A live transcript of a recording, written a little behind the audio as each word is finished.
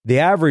The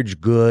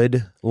average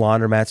good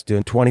laundromat's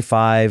doing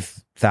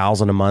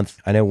 $25,000 a month.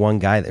 I know one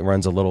guy that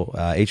runs a little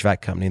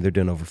HVAC company. They're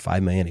doing over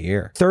 $5 million a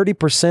year.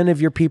 30%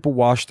 of your people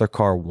wash their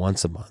car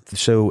once a month.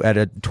 So at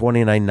a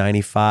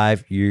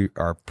 $29.95, you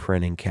are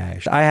printing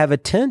cash. I have a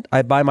tent.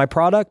 I buy my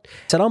product.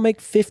 Said I'll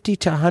make $50,000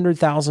 to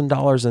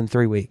 $100,000 in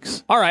 3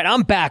 weeks. All right,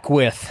 I'm back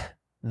with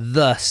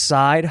the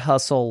side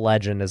hustle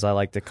legend, as I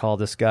like to call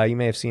this guy. You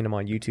may have seen him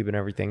on YouTube and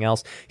everything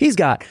else. He's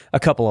got a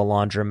couple of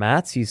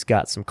laundromats. He's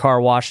got some car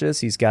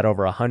washes. He's got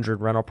over 100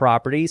 rental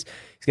properties.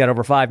 He's got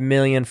over 5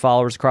 million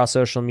followers across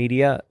social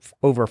media,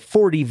 over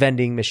 40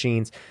 vending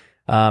machines.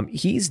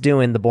 He's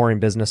doing the boring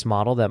business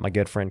model that my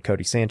good friend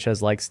Cody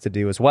Sanchez likes to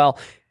do as well.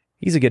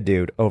 He's a good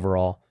dude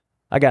overall.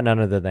 I got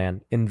none other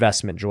than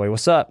Investment Joy.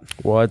 What's up?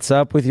 What's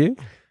up with you?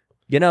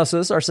 You know, so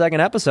this is our second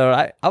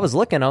episode. I was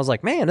looking, I was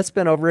like, man, it's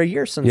been over a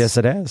year since Yes,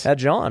 it has. had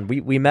John.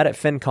 We met at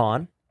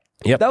FinCon.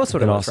 Yep. That was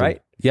what it was, Austin.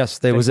 right?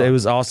 Yes, it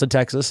was Austin,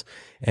 Texas.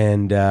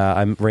 And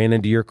I ran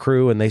into your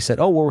crew and they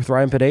said, oh, we're with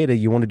Ryan Pineda.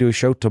 You want to do a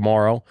show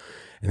tomorrow?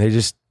 And they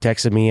just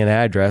texted me an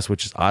address,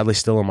 which is oddly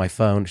still on my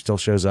phone. It still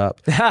shows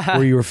up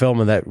where you were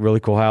filming that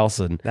really cool house.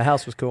 And The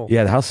house was cool.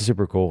 yeah, the house is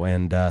super cool.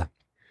 And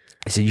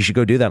I said, you should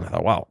go do that. And I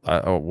thought, wow,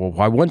 well,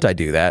 why wouldn't I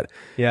do that?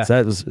 Yeah.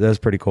 So that was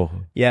pretty cool.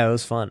 Yeah, it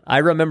was fun. I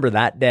remember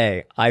that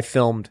day, I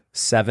filmed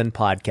 7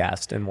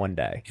 podcasts in one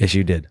day. Yes,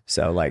 you did.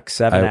 So like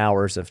 7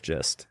 hours of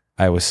just...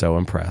 I was so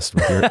impressed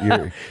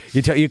with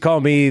you call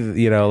me,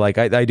 like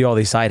I do all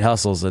these side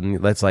hustles, and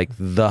that's like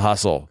the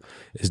hustle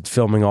is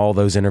filming all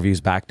those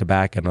interviews back to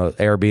back and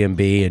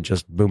Airbnb and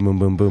just boom, boom,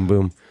 boom, boom,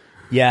 boom.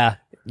 Yeah,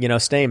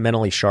 staying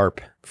mentally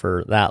sharp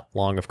for that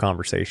long of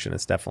conversation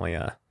is definitely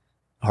a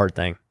hard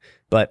thing.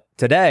 But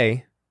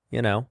today,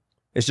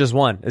 it's just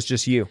one. It's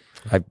just you.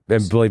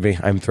 And believe me,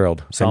 I'm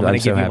thrilled. So I'm going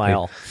to give you my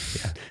all.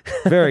 Yeah.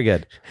 Very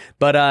good.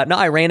 But no,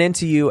 I ran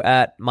into you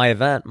at my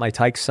event, my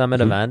Tyke Summit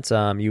event.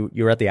 You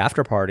were at the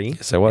after party.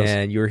 Yes, I was.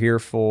 And you were here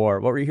for,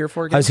 what were you here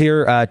for again? I was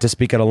here to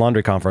speak at a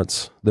laundry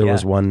conference. There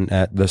was one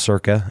at the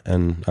Circa,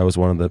 and I was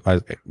one of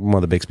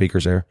the big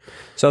speakers there.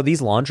 So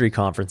these laundry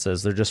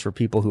conferences, they're just for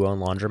people who own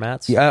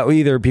laundromats? Yeah,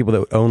 either people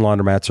that own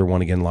laundromats or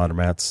want to get in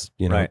laundromats,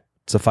 Right.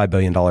 It's a $5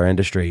 billion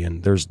industry,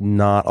 and there's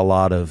not a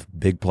lot of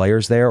big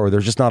players there, or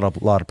there's just not a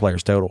lot of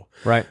players total.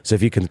 Right. So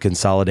if you can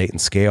consolidate and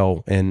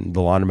scale in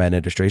the laundromat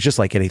industry, it's just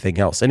like anything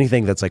else.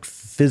 Anything that's like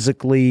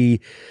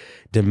physically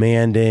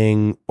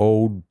demanding,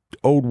 old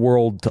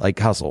world like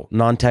hustle,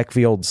 non-tech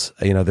fields.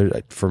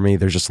 For me,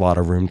 there's just a lot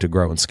of room to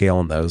grow and scale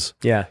in those.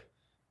 Yeah.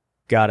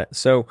 Got it.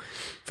 So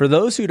for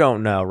those who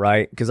don't know,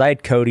 right, because I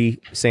had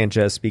Cody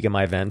Sanchez speak at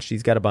my event.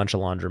 She's got a bunch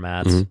of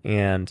laundromats,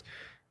 and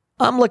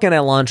I'm looking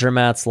at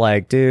laundromats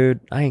like, dude,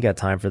 I ain't got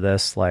time for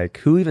this. Like,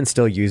 who even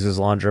still uses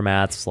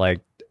laundromats?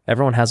 Like,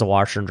 everyone has a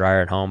washer and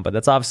dryer at home, but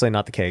that's obviously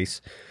not the case.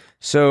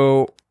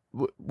 So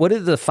what do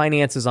the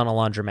finances on a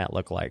laundromat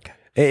look like?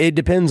 It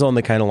depends on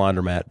the kind of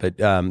laundromat, but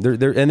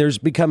there's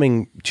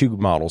becoming 2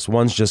 models.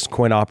 One's just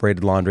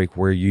coin-operated laundry,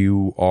 where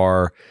you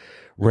are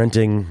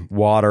renting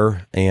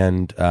water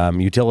and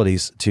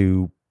utilities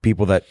to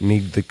people that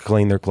need to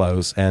clean their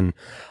clothes. And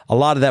a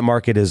lot of that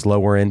market is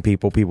lower end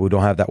people who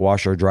don't have that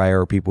washer or dryer,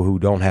 or people who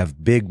don't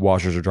have big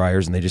washers or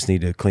dryers and they just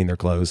need to clean their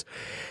clothes.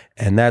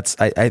 And that's,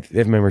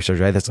 if memory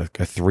serves right, that's like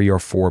a $3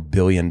 or $4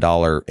 billion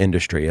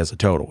industry as a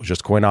total. It's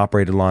just coin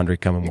operated laundry,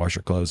 come and wash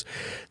your clothes.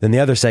 Then the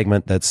other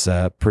segment that's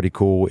pretty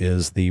cool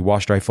is the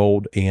wash, dry,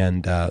 fold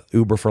and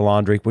Uber for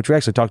laundry, which we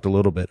actually talked a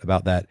little bit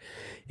about that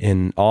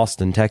in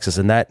Austin, Texas.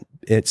 And that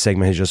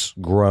segment has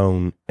just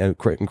grown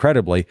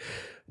incredibly.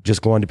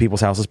 Just going to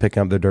people's houses,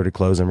 picking up their dirty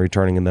clothes and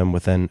returning them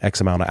within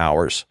X amount of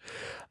hours.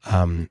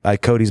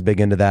 Cody's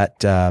big into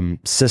that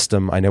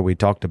system. I know we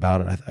talked about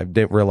it. I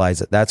didn't realize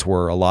that that's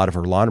where a lot of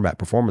her laundromat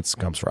performance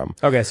comes from.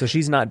 Okay, so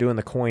she's not doing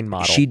the coin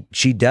model.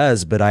 She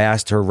does, but I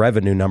asked her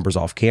revenue numbers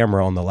off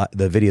camera on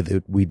the video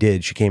that we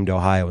did. She came to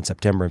Ohio in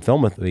September and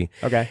filmed with me.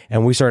 Okay.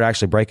 And we started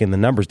actually breaking the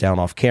numbers down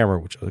off camera,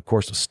 which of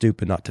course was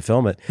stupid not to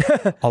film it.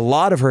 A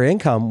lot of her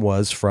income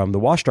was from the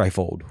wash, dry,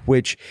 fold,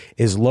 which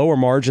is lower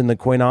margin than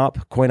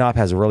CoinOp. CoinOp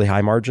has a really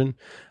high margin.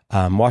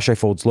 Wash, dry,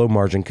 fold's low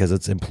margin because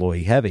it's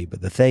employee heavy.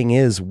 But the thing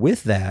is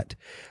with that,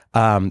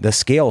 the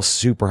scale is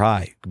super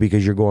high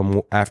because you're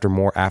going after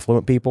more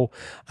affluent people.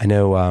 I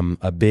know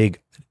a big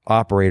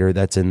operator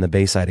that's in the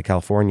Bayside of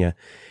California,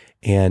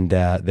 and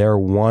they're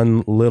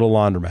one little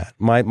laundromat.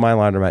 My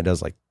laundromat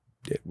does like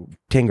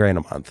 10 grand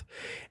a month.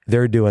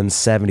 They're doing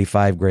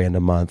 75 grand a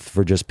month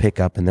for just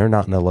pickup, and they're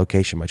not in a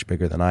location much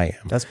bigger than I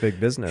am. That's big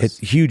business. It's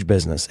huge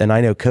business. And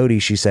I know Cody,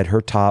 she said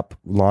her top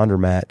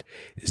laundromat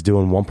is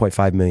doing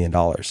 $1.5 million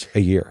a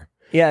year.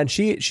 Yeah, and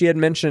she had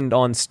mentioned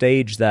on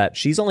stage that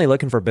she's only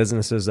looking for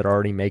businesses that are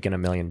already making $1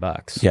 million.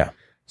 Yeah.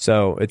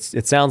 So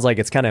it sounds like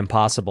it's kind of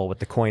impossible with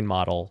the coin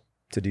model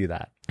to do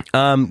that?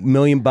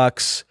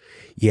 $1,000,000.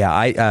 Yeah.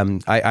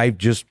 I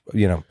just,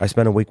 I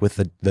spent a week with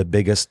the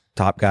biggest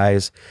top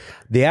guys.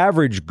 The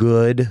average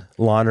good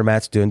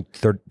laundromat's doing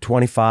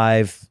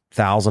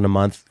 25,000 a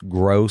month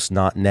gross,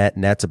 not net.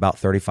 Net's about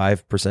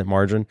 35%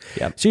 margin.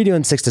 Yep. So you're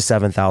doing $6,000 to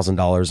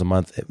 $7,000 a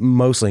month,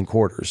 mostly in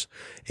quarters,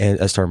 and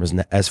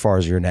as far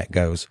as your net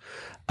goes.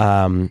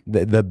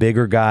 The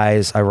bigger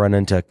guys, I run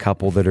into a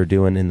couple that are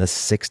doing in the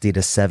 60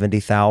 to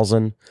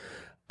 70,000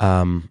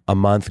 a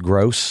month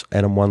gross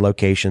at one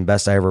location.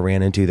 Best I ever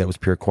ran into that was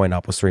pure coin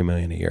op was $3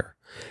 million a year.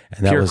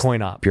 And that Pure was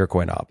coin op. Pure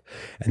coin op.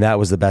 And that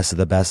was the best of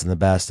the best and the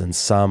best. And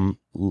some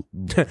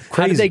crazy.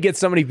 How did they get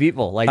so many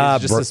people? Like,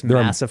 it's just this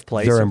massive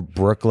place. They're in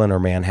Brooklyn or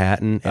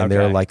Manhattan, and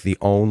they're like the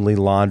only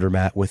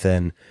laundromat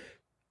within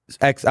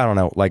I don't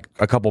know, like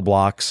a couple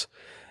blocks.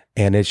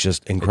 And it's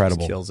just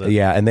incredible. It just kills it.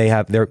 Yeah, and they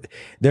have their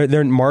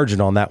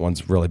margin on that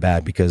one's really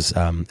bad because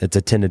it's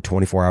attended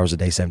 24 hours a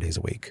day, 7 days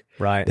a week.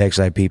 Right. They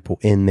actually have people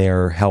in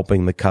there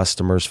helping the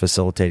customers,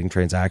 facilitating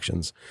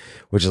transactions,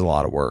 which is a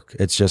lot of work.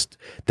 It's just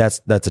that's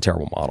a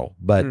terrible model.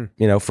 But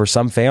for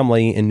some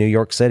family in New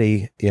York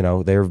City,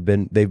 they've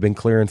been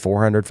clearing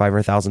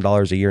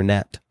 $400,000-$500,000 a year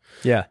net.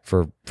 Yeah.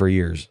 For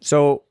years.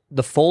 So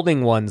the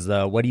folding ones,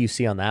 though, what do you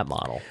see on that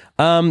model?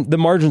 The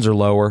margins are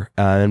lower.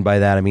 And by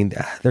that, I mean,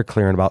 they're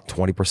clearing about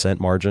 20%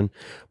 margin.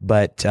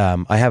 But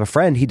I have a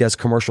friend, he does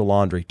commercial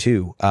laundry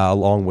too,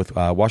 along with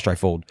Wash Dry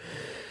Fold.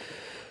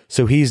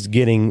 So he's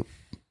getting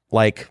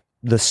like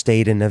the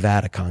state and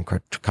Nevada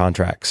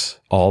contracts,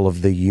 all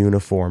of the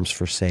uniforms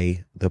for,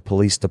 say, the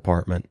police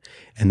department.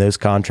 And those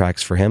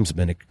contracts for him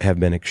have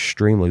been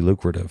extremely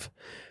lucrative.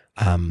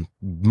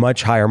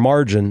 Much higher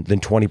margin than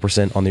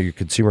 20% on your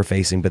consumer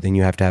facing, but then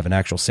you have to have an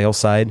actual sales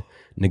side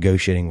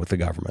negotiating with the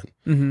government.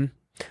 Mm-hmm.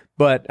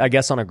 But I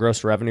guess on a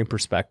gross revenue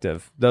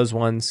perspective, those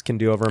ones can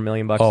do over $1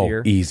 million a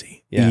year.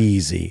 Easy,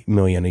 easy $1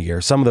 million a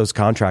year. Some of those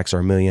contracts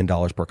are $1 million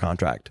per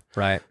contract.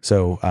 Right.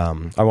 So I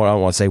don't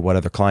want to say what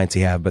other clients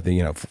he have, but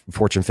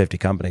Fortune 50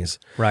 companies.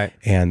 Right.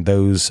 And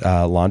those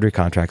laundry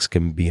contracts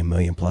can be $1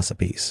 million plus a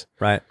piece.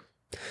 Right.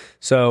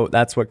 So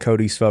that's what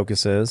Cody's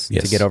focus is,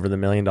 to get over the $1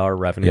 million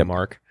revenue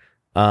mark.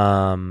 Yeah,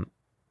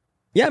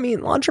 I mean,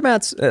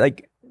 laundromats,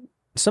 like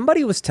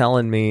somebody was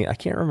telling me, I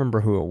can't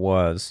remember who it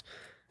was,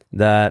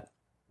 that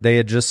they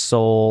had just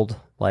sold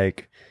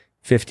like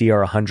 50 or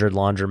 100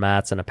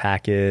 laundromats in a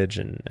package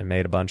and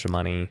made a bunch of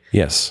money.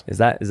 Yes. Is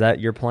that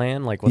your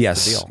plan? Like,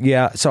 what's the deal?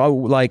 Yeah. So I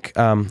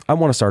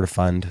want to start a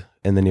fund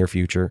in the near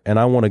future, and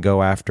I want to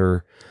go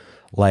after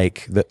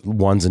like the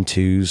ones and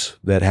twos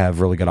that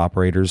have really good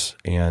operators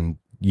and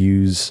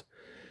use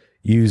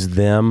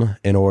them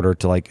in order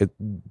to like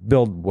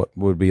build what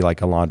would be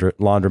like a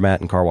laundromat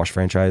and car wash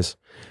franchise.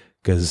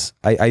 Because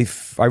I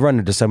run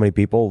into so many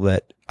people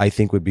that I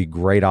think would be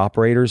great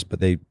operators, but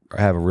they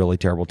have a really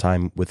terrible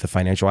time with the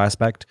financial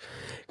aspect.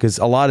 Because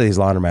a lot of these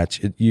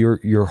laundromats,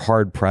 you're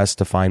hard pressed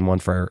to find one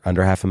for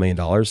under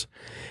 $500,000,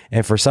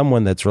 and for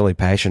someone that's really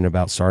passionate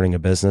about starting a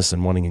business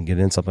and wanting to get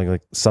in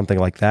something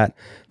like that,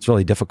 it's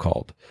really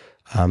difficult.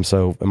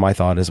 So my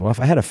thought is, well, if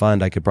I had a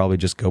fund, I could probably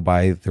just go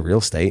buy the real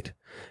estate.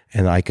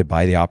 And I could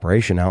buy the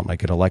operation out and I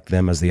could elect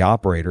them as the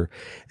operator.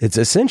 It's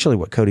essentially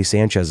what Cody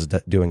Sanchez is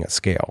doing at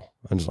scale.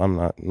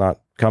 I'm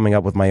not coming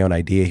up with my own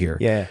idea here.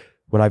 Yeah.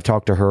 When I've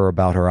talked to her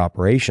about her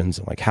operations,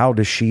 I'm like, how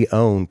does she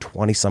own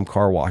 20 some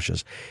car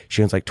washes?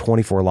 She owns like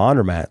 24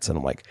 laundromats. And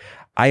I'm like,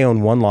 I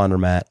own one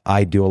laundromat.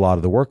 I do a lot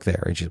of the work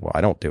there. And she's, well,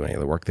 I don't do any of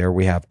the work there.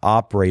 We have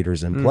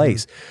operators in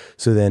place.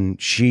 So then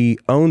she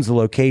owns the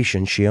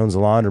location. She owns the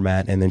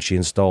laundromat, and then she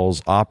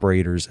installs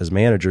operators as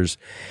managers.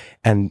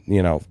 And,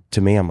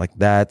 to me, I'm like,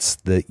 that's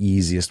the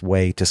easiest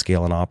way to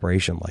scale an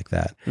operation like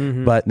that.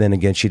 But then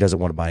again, she doesn't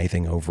want to buy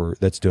anything over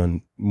that's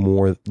doing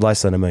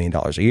less than $1 million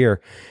a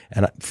year.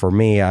 And for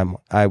me,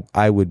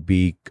 I would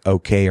be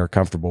okay or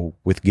comfortable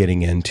with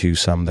getting into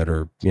some that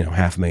are,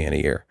 $500,000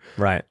 a year.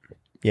 Right.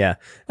 Yeah.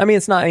 I mean,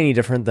 it's not any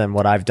different than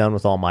what I've done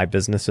with all my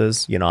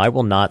businesses. I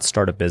will not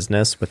start a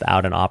business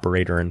without an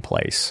operator in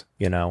place.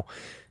 Now,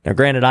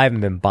 granted, I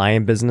haven't been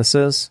buying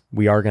businesses.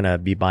 We are going to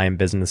be buying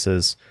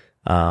businesses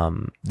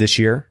this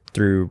year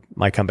through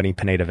my company,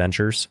 Pineda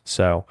Ventures.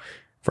 So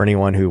for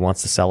anyone who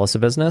wants to sell us a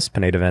business,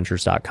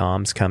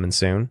 PinedaVentures.com is coming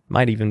soon.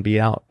 Might even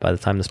be out by the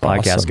time this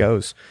podcast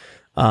goes.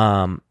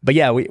 But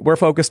yeah, we're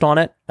focused on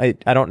it.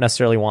 I don't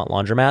necessarily want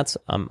laundromats.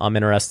 I'm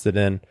interested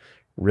in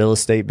real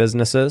estate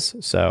businesses.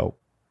 So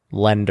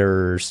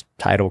lenders,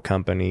 title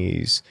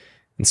companies,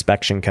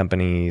 inspection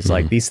companies,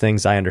 like these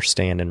things I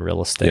understand in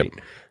real estate.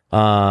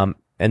 And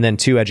then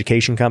 2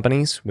 education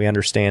companies. We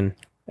understand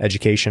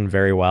education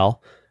very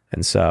well.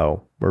 And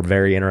so we're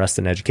very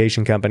interested in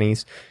education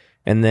companies.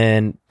 And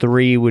then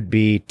 3 would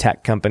be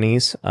tech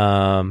companies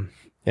in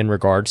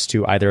regards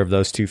to either of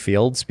those 2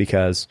 fields,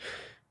 because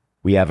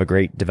we have a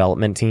great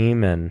development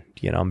team and,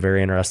 I'm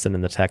very interested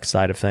in the tech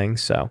side of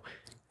things. So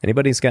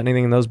anybody's got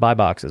anything in those buy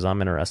boxes,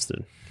 I'm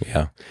interested.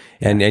 Yeah.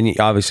 And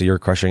obviously you're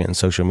crushing it in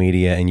social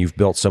media, and you've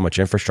built so much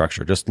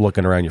infrastructure. Just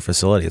looking around your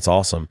facility, it's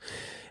awesome.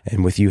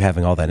 And with you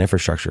having all that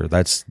infrastructure,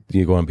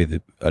 you're going to be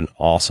an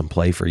awesome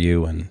play for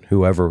you and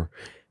whoever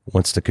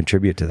wants to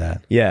contribute to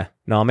that. Yeah.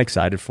 No, I'm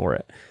excited for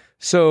it.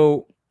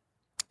 So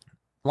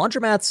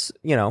laundromats,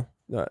 who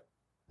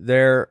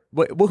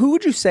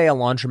would you say a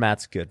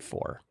laundromat's good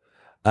for?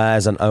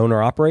 As an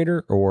owner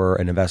operator or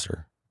an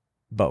investor?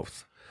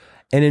 Both.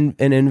 An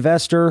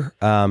investor,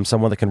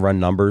 someone that can run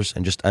numbers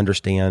and just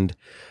understand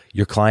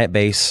your client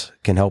base,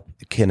 can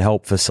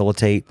help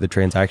facilitate the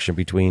transaction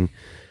between,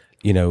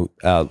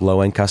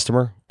 low end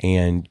customer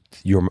and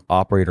your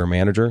operator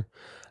manager.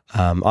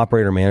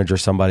 Operator manager,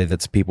 somebody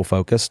that's people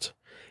focused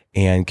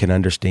and can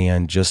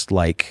understand just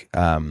like,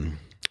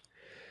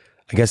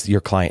 I guess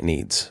your client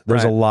needs.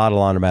 There's a lot of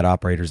laundromat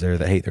operators there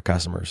that hate their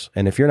customers.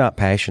 And if you're not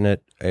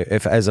passionate,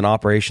 if as an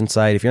operation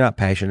side, if you're not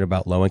passionate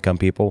about low income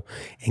people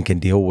and can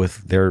deal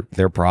with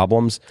their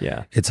problems,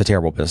 it's a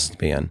terrible business to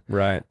be in.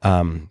 Right.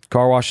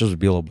 Car washes would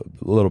be a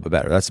little bit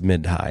better. That's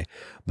mid to high.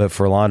 But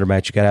for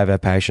laundromat, you got to have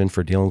that passion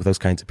for dealing with those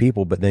kinds of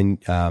people. But then,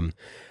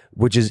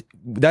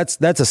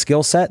 that's a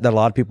skill set that a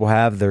lot of people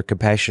have. They're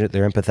compassionate,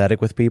 they're empathetic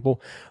with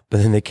people, but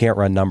then they can't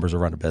run numbers or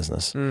run a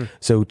business.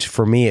 So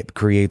for me, it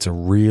creates a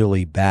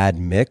really bad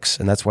mix,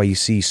 and that's why you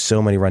see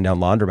so many rundown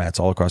laundromats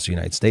all across the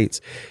United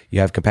States. You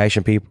have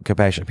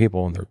compassionate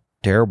people, and they're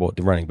terrible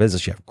at running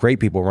business. You have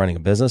great people running a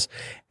business,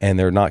 and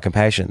they're not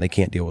compassionate. They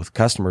can't deal with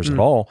customers at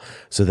all.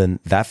 So then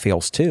that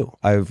fails too.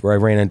 I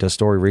ran into a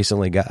story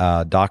recently.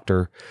 A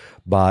doctor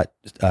bought,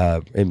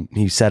 and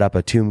he set up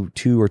a $2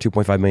 or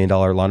 $2.5 million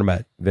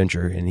laundromat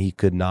venture, and he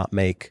could not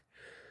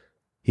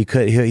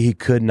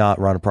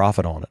run a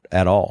profit on it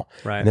at all.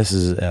 Right. And this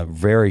is a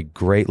very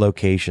great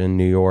location,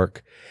 New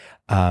York.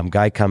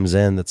 Guy comes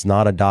in that's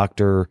not a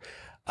doctor,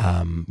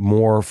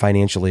 more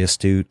financially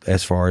astute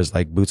as far as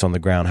like boots on the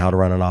ground, how to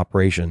run an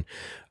operation,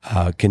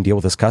 can deal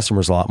with his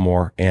customers a lot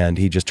more. And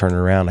he just turned it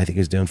around. I think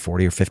he's doing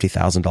 $40,000 or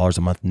 $50,000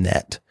 a month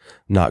net,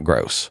 not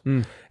gross.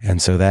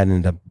 And so that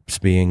ended up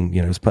being,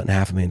 he was putting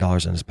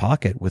 $500,000 in his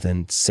pocket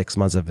within 6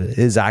 months of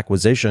his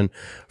acquisition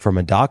from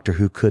a doctor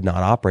who could not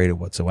operate it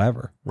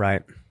whatsoever.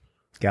 Right.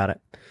 Got it.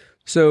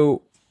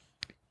 So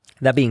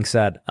that being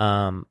said,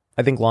 I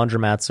think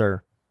laundromats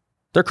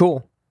they're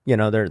cool.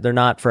 They're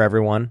not for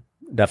everyone.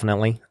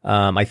 Definitely.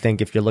 I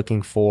think if you're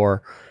looking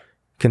for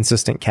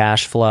consistent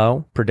cash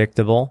flow,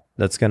 predictable,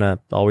 that's going to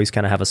always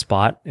kind of have a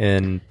spot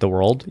in the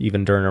world,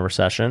 even during a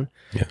recession.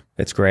 Yeah.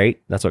 It's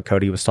great. That's what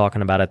Cody was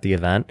talking about at the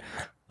event.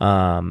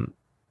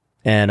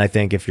 And I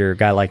think if you're a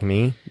guy like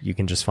me, you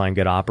can just find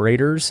good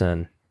operators,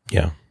 and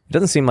it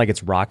doesn't seem like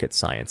it's rocket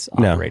science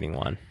operating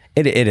one.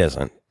 It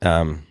isn't.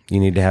 You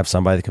need to have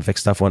somebody that can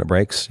fix stuff when it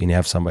breaks. You need to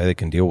have somebody that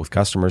can deal with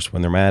customers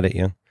when they're mad at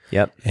you.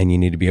 Yep. And you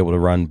need to be able to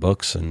run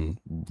books and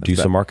do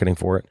some marketing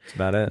for it. That's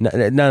about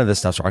it. None of this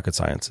stuff's rocket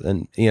science.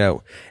 And,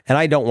 and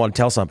I don't want to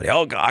tell somebody,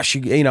 oh gosh,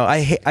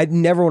 I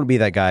never want to be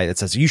that guy that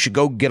says you should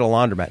go get a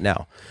laundromat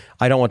now.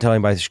 I don't want to tell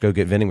anybody they should go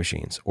get vending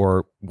machines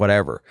or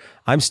whatever.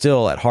 I'm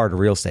still at heart a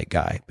real estate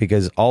guy,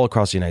 because all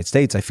across the United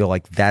States, I feel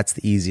like that's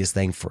the easiest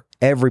thing for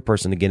every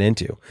person to get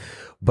into.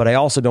 But I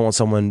also don't want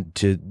someone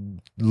to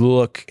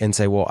look and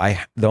say, well,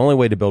 the only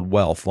way to build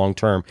wealth long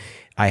term,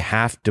 I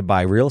have to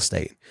buy real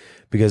estate.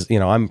 Because,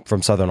 I'm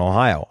from Southern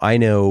Ohio. I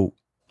know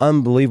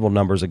unbelievable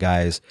numbers of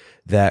guys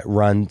that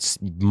run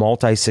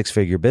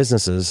multi-six-figure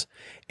businesses,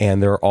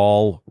 and they're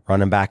all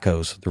running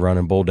backhoes. They're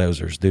running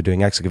bulldozers. They're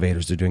doing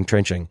excavators. They're doing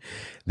trenching.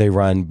 They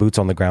run boots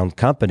on the ground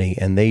company,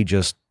 and they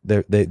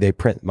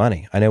print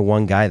money. I know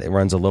one guy that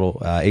runs a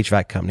little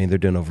HVAC company. They're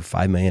doing over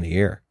 $5 million a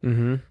year.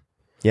 Mm-hmm.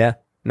 Yeah.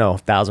 No,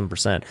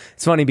 1,000%.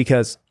 It's funny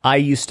because I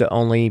used to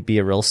only be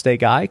a real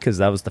estate guy because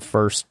that was the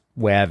first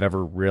way I've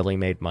ever really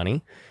made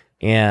money.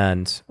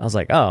 And I was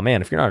like, oh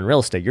man, if you're not in real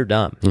estate, you're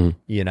dumb,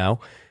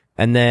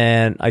 And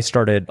then I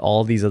started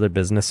all these other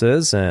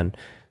businesses, and,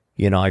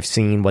 I've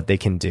seen what they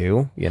can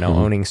do,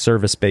 owning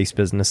service-based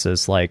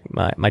businesses like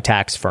my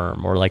tax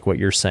firm, or like what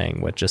you're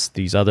saying with just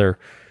these other,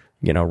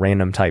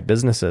 random type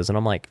businesses. And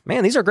I'm like,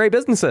 man, these are great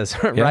businesses,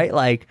 right?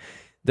 Like,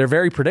 they're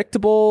very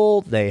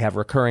predictable. They have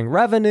recurring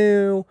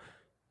revenue.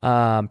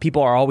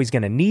 People are always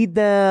going to need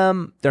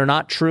them. They're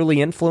not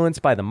truly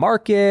influenced by the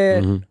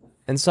market.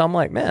 And so I'm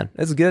like, man,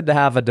 it's good to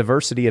have a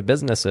diversity of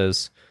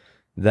businesses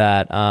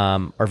that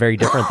are very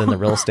different than the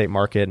real estate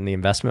market and the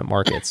investment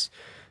markets.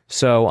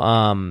 So,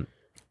 I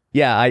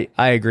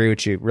agree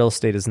with you. Real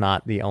estate is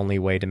not the only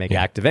way to make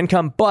active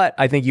income, but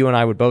I think you and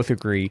I would both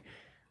agree.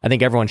 I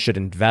think everyone should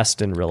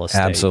invest in real estate,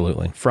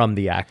 absolutely, from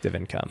the active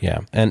income.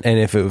 Yeah, and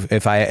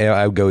if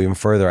I would go even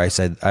further,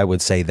 I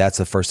would say that's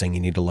the first thing you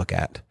need to look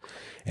at.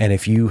 And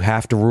if you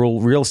have to rule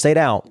real estate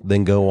out,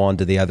 then go on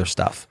to the other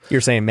stuff.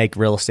 You're saying make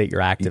real estate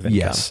your active income.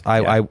 Yes,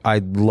 I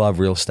love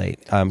real estate.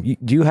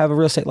 Do you have a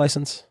real estate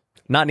license?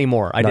 Not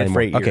anymore. I did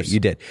for 8 years. Okay, you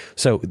did.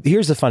 So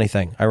here's the funny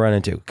thing I run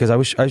into, because I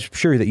was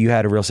sure that you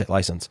had a real estate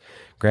license.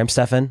 Graham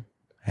Stephan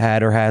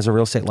had or has a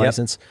real estate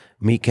license.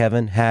 Meet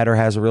Kevin had or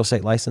has a real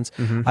estate license.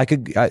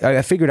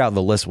 I figured out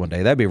the list one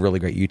day. That'd be a really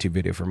great YouTube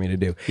video for me to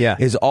do. Yeah.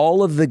 Is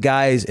all of the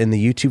guys in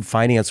the YouTube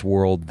finance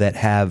world that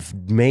have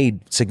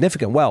made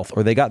significant wealth,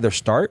 or they got their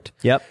start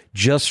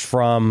just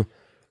from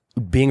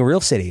being a real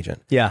estate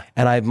agent. Yeah.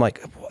 And I'm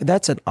like,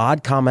 that's an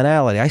odd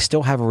commonality. I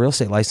still have a real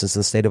estate license in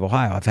the state of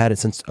Ohio. I've had it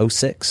since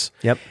 2006.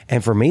 Yep.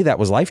 And for me, that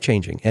was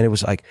life-changing. And it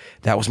was like,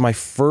 that was my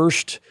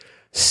first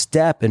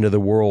step into the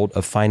world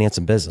of finance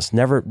and business.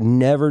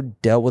 Never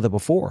dealt with it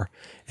before.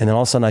 And then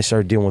all of a sudden I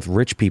started dealing with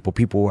rich people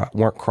who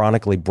weren't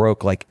chronically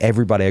broke like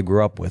everybody I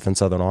grew up with in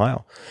Southern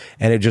Ohio.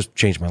 And it just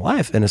changed my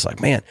life. And it's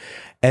like, man,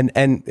 and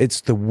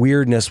it's the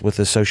weirdness with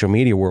the social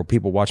media world.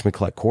 People watch me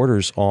collect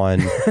quarters on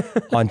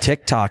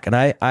TikTok, and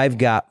I've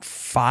got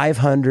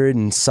 500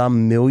 and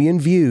some million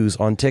views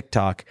on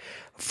TikTok,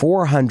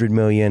 400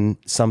 million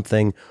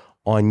something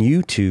on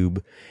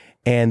YouTube.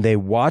 And they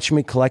watch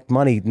me collect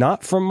money,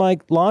 not from my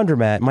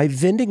laundromat, my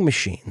vending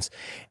machines.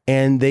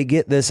 And they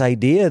get this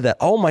idea that,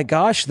 oh my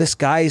gosh, this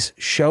guy's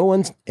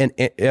showing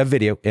a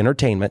video,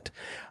 entertainment,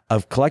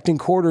 of collecting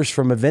quarters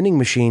from a vending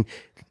machine.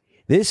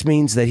 This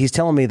means that he's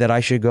telling me that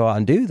I should go out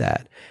and do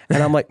that.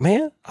 And I'm like,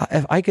 man,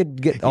 if I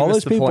could get all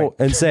those people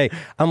and say,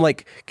 I'm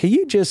like, can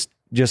you just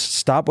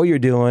stop what you're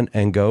doing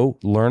and go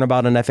learn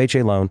about an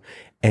FHA loan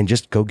and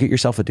just go get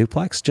yourself a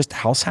duplex, just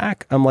house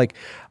hack. I'm like,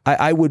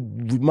 I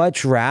would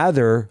much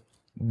rather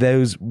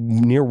those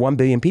near 1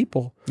 billion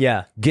people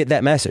get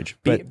that message.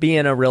 But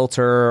being a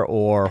realtor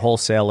or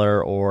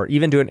wholesaler or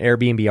even doing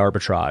Airbnb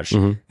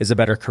arbitrage is a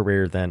better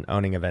career than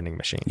owning a vending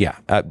machine. Yeah,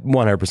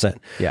 100%.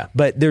 Yeah.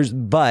 But there's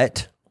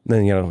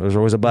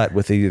always a but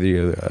with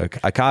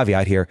a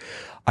caveat here.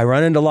 I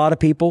run into a lot of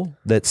people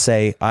that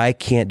say, I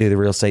can't do the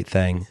real estate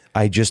thing.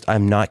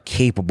 I'm not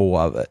capable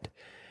of it.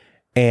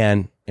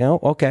 And,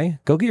 okay,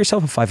 go get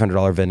yourself a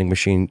 $500 vending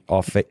machine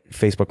off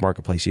Facebook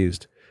Marketplace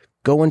used.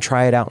 Go and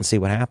try it out and see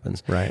what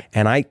happens. Right.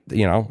 And I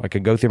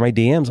could go through my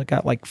DMs. I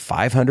got like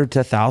 500 to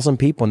 1,000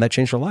 people, and that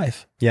changed their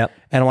life. Yep.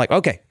 And I'm like,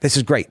 okay, this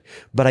is great,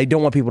 but I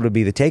don't want people to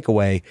be the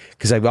takeaway,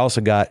 because I've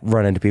also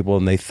run into people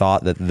and they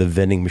thought that the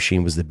vending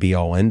machine was the be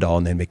all end all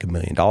and they make $1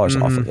 million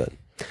off of it.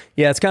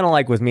 Yeah. It's kind of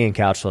like with me and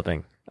couch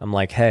flipping. I'm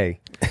like,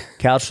 hey,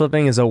 couch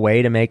flipping is a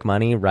way to make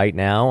money right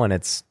now. And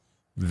it's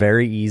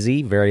very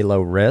easy, very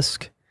low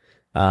risk.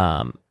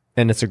 And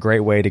it's a great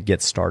way to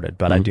get started,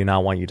 but I do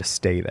not want you to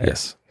stay there.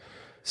 Yes.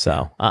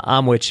 So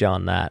I'm with you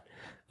on that.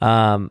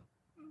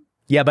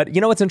 Yeah, but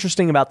you know what's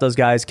interesting about those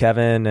guys,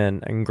 Kevin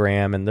and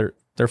Graham, and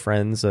they're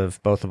friends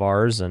of both of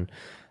ours. And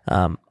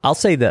I'll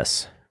say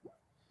this.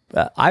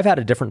 I've had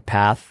a different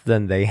path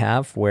than they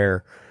have,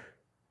 where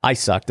I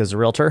sucked as a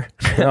realtor.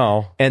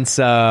 No. And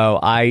so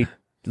I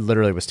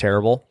literally was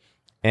terrible.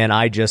 And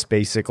I just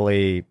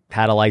basically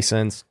had a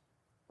license,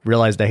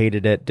 realized I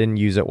hated it, didn't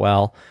use it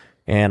well.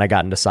 And I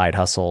got into side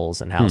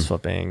hustles and house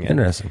flipping. And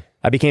Interesting.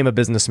 I became a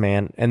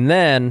businessman. And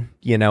then,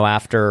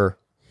 after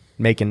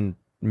making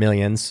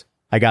millions,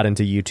 I got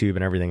into YouTube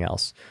and everything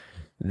else.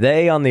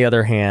 They, on the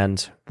other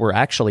hand, were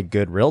actually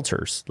good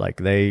realtors. Like,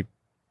 they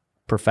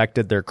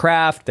perfected their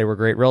craft. They were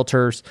great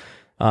realtors.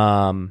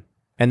 And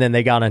then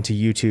they got into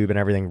YouTube and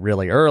everything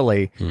really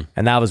early.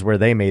 And that was where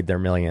they made their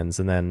millions.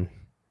 And then,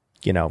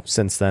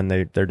 since then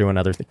they're doing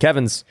other things.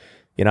 Kevin's,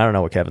 I don't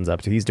know what Kevin's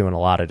up to. He's doing a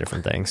lot of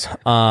different things.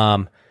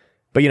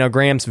 But,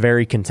 Graham's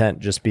very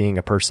content just being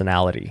a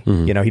personality.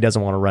 He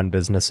doesn't want to run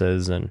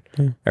businesses and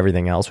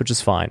everything else, which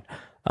is fine.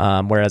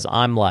 Whereas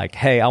I'm like,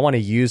 hey, I want to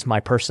use my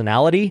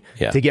personality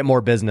to get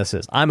more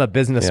businesses. I'm a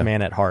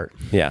businessman at heart.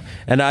 Yeah.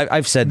 And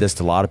I've said this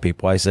to a lot of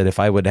people. I said, if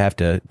I would have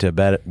to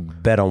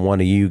bet on one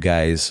of you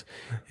guys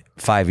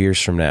 5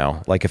 years from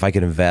now, like if I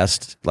could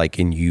invest like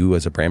in you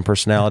as a brand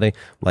personality,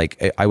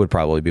 like I would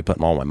probably be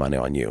putting all my money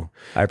on you.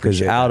 I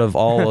appreciate out of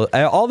all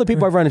the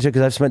people I've run into,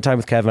 because I've spent time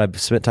with Kevin,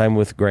 I've spent time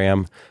with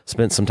Graham,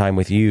 spent some time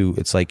with you.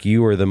 It's like,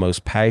 you are the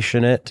most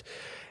passionate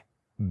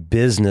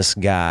business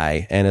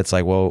guy. And it's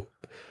like, well,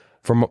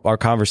 from our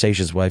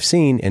conversations, what I've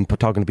seen and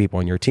talking to people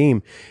on your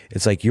team,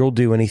 it's like, you'll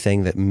do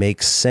anything that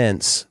makes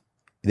sense,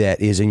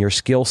 that is in your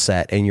skill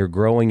set, and you're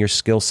growing your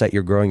skill set,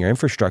 you're growing your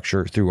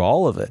infrastructure through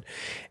all of it,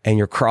 and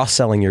you're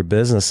cross-selling your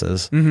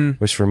businesses,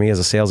 which for me as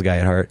a sales guy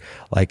at heart,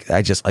 like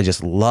I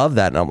just love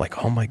that. And I'm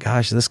like, oh my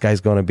gosh, this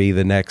guy's going to be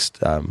the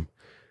next, I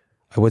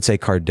would say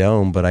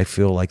Cardone, but I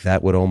feel like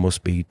that would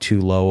almost be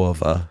too low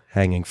of a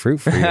hanging fruit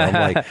for you. I'm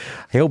like,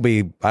 he'll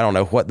be, I don't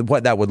know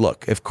what that would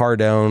look if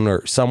Cardone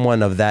or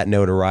someone of that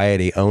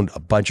notoriety owned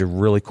a bunch of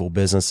really cool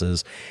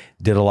businesses,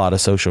 did a lot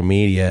of social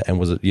media, and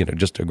was,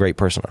 just a great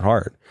person at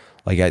heart.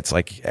 Like, it's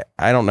like,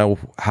 I don't know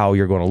how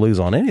you're going to lose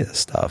on any of this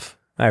stuff.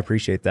 I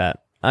appreciate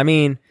that. I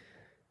mean,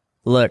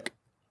 look,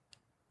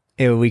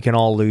 we can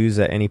all lose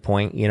at any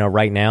point.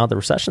 Right now, the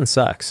recession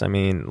sucks. I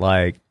mean,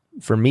 like,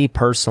 for me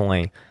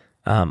personally,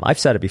 I've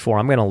said it before,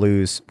 I'm going to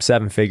lose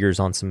 7 figures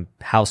on some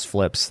house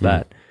flips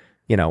that,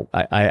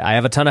 I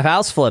have a ton of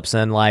house flips,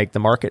 and like the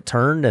market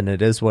turned, and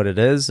it is what it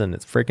is, and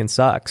it freaking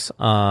sucks.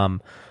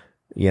 And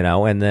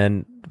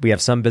then we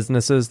have some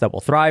businesses that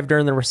will thrive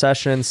during the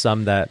recession,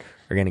 some that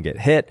are going to get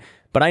hit.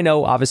 But I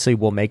know obviously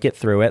we'll make it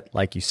through it,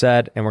 like you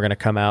said, and we're going to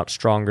come out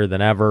stronger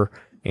than ever.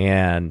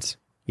 And,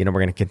 we're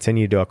going to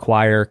continue to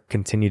acquire,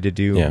 continue to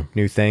do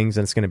new things,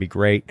 and it's going to be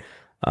great.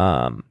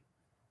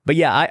 But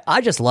yeah,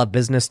 I just love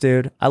business,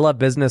 dude. I love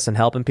business and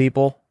helping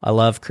people. I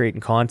love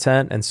creating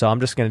content. And so I'm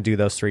just going to do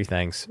those 3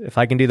 things. If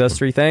I can do those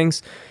 3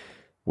 things,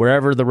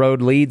 wherever the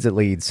road leads, it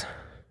leads.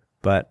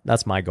 But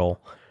that's my goal.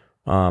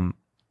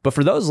 But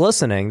for those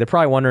listening, they're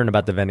probably wondering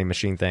about the vending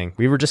machine thing.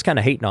 We were just kind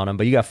of hating on them,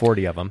 but you got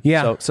 40 of them.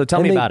 Yeah. So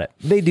tell me about it.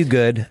 They do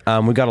good.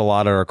 We got a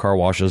lot at our car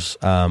washes.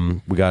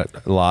 We got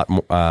a lot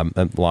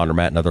at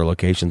laundromat and other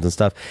locations and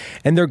stuff.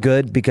 And they're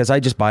good because I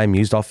just buy them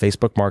used off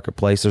Facebook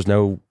Marketplace. There's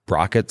no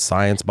rocket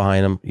science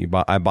behind them.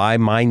 I buy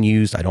mine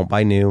used. I don't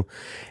buy new.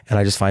 And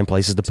I just find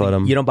places to put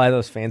them. You don't buy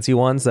those fancy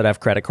ones that have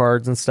credit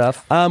cards and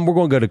stuff? We're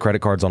going to go to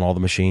credit cards on all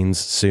the machines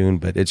soon,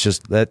 but it's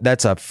just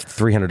that's a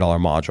 $300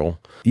 module.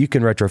 You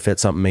can retrofit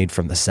something made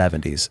from the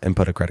 70s and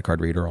put a credit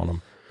card reader on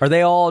them. Are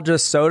they all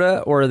just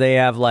soda, or they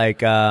have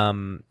like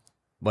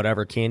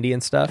whatever candy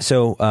and stuff?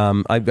 So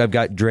I've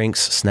got drinks,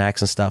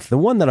 snacks, and stuff. The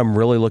one that I'm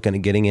really looking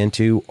at getting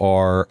into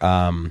are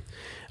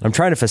I'm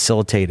trying to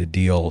facilitate a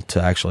deal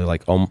to actually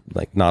like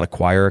not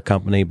acquire a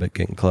company, but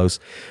getting close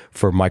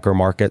for micro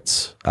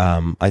markets.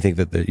 I think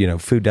that the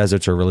food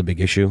deserts are a really big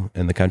issue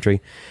in the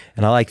country,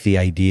 and I like the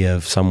idea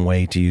of some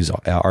way to use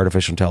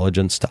artificial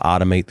intelligence to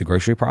automate the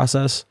grocery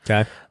process.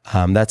 Okay,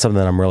 that's something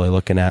that I'm really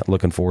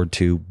looking forward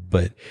to.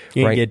 But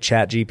you can get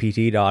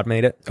ChatGPT to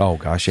automate it. Oh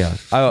gosh, yeah.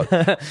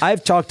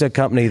 I've talked to a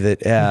company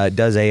that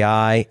does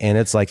AI, and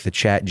it's like the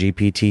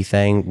ChatGPT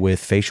thing with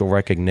facial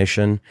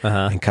recognition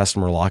and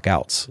customer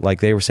lockouts.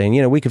 Like they were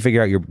saying, we can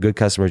figure out your good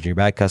customers and your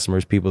bad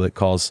customers, people that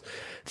cause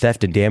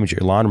theft and damage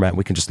at your laundromat.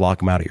 We can just lock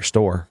them out of your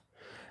store.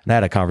 And I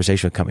had a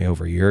conversation with a company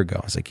over a year ago.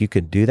 I was like, you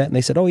could do that? And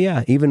they said, oh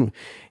yeah, even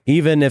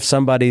if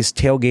somebody's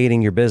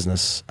tailgating your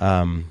business,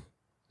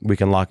 we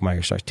can lock them out of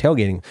your store.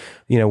 Tailgating,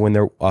 when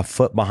they're a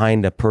foot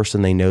behind a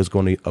person they know is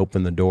going to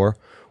open the door,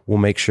 we'll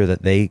make sure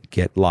that they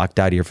get locked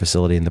out of your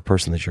facility and the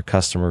person that's your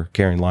customer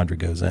carrying laundry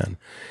goes in.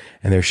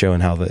 And they're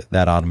showing how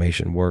that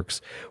automation works,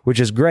 which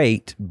is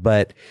great,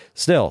 but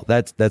still,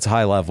 that's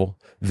high level.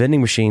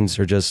 Vending machines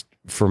are just,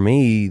 for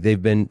me,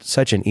 they've been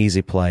such an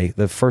easy play.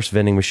 The first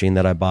vending machine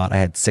that I bought, I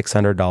had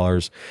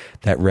 $600.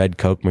 That red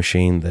Coke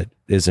machine that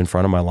is in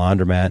front of my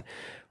laundromat,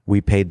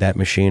 we paid that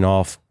machine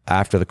off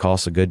after the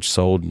cost of goods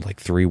sold in like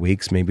 3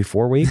 weeks, maybe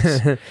 4 weeks.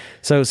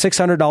 So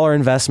 $600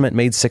 investment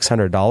made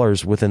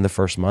 $600 within the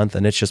first month.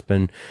 And it's just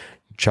been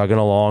chugging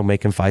along,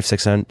 making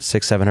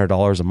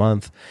 $700 a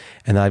month.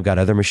 And I've got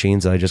other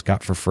machines that I just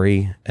got for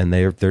free, and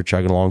they're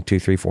chugging along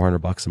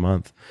 $200-$400 a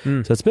month.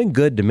 So it's been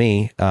good to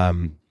me.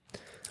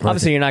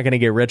 Obviously, you're not going to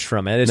get rich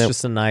from it. It's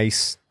just a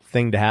nice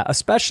thing to have.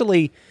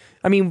 Especially,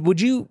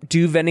 would you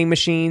do vending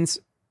machines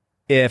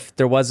if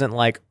there wasn't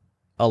like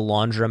a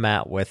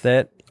laundromat with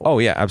it? Oh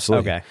yeah,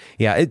 absolutely. Okay.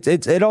 Yeah,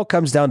 it all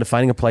comes down to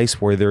finding a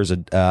place where there's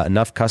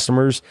enough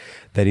customers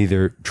that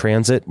either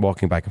transit,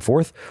 walking back and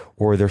forth,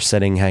 or they're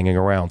sitting, hanging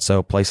around. So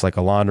a place like a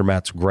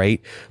laundromat's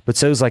great, but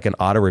so is like an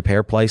auto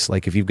repair place.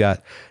 Like if you've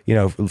got,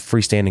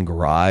 freestanding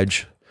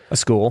garage,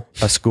 schools.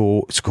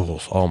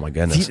 Oh my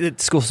goodness,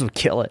 schools would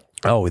kill it.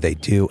 Oh, they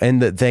do. And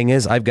the thing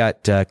is, I've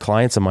got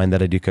clients of mine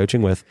that I do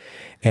coaching with,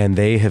 and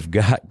they have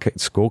got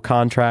school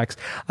contracts.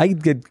 I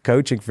did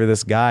coaching for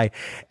this guy,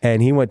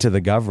 and he went to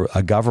the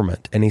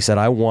government, and he said,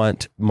 I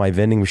want my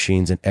vending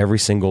machines in every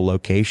single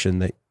location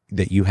that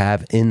you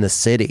have in the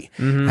city.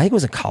 I think it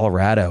was in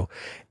Colorado.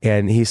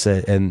 And he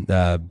said,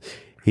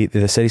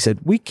 the city said,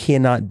 we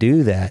cannot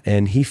do that.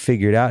 And he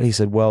figured out, he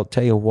said, well,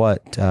 tell you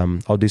what,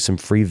 I'll do some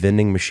free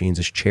vending machines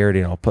as charity,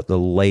 and I'll put the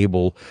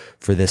label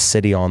for this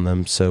city on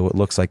them. So it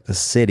looks like the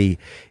city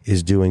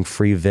is doing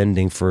free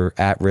vending for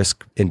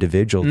at-risk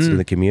individuals in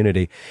the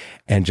community.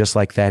 And just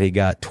like that, he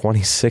got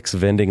 26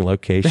 vending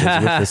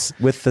locations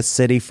with the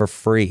city for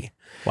free.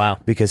 Wow.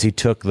 Because he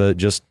took good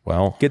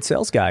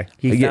sales guy.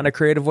 He found a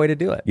creative way to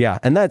do it. Yeah.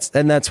 And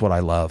that's what I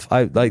love.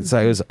 I was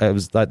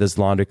at this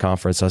laundry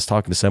conference. I was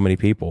talking to so many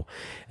people,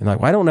 and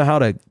well, I don't know how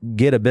to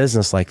get a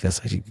business like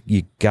this.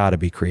 You got to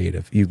be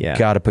creative. You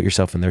got to put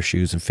yourself in their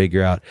shoes and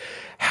figure out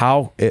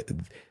how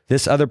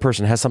this other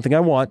person has something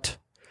I want,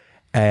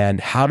 and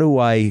how do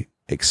I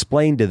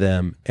explain to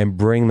them and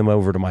bring them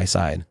over to my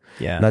side.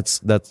 Yeah.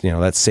 That's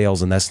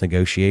sales, and that's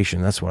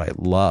negotiation. That's what I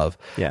love.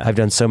 Yeah. I've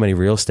done so many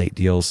real estate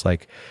deals.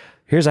 Like,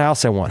 here's a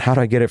house I want. How do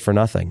I get it for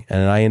nothing?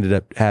 And I ended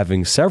up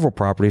having several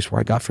properties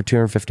where I got for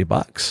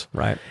 $250.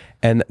 Right.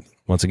 And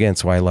once again,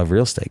 that's why I love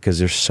real estate, because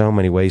there's so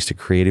many ways to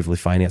creatively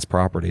finance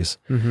properties.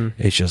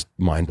 It's just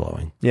mind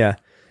blowing. Yeah.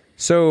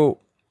 So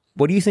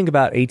what do you think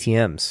about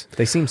ATMs?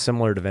 They seem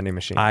similar to vending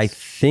machines. I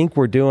think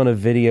we're doing a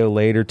video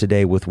later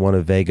today with one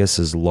of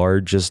Vegas's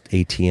largest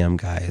ATM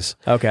guys.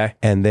 Okay.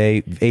 And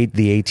the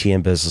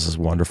ATM business is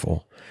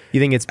wonderful. You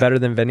think it's better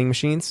than vending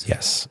machines?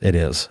 Yes, it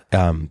is.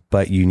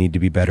 But you need to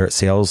be better at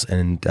sales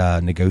and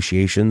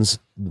negotiations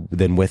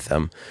than with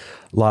them.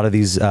 A lot of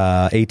these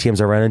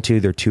ATMs I run into,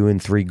 they're $2,000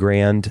 and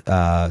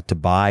 $3,000 to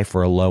buy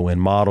for a low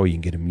end model. You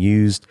can get them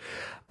used.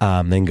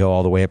 Then go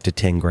all the way up to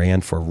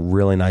 $10,000 for a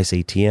really nice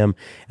ATM.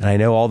 And I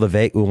know all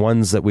the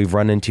ones that we've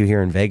run into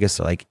here in Vegas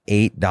are like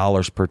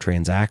 $8 per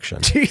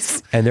transaction.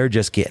 Jeez. And they're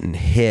just getting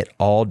hit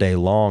all day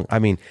long. I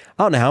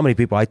don't know how many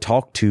people I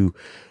talk to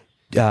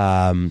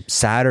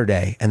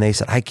Saturday, and they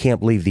said, I can't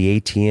believe the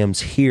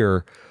ATMs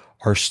here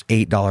are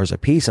 $8 a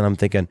piece. And I'm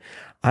thinking,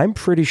 I'm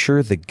pretty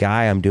sure the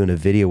guy I'm doing a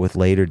video with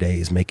later today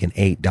is making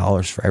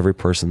 $8 for every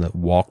person that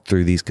walked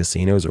through these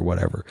casinos or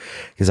whatever,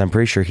 because I'm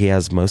pretty sure he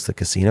has most of the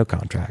casino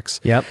contracts.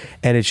 Yep.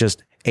 And it's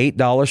just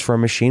 $8 for a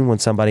machine when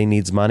somebody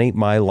needs money.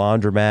 My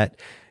laundromat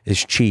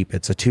is cheap.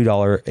 It's a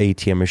 $2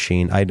 ATM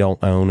machine. I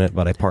don't own it,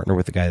 but I partner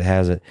with the guy that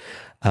has it.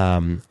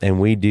 And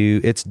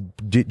it's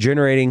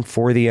generating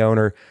for the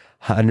owner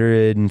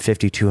 $150,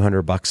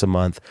 $200 a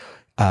month.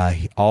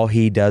 All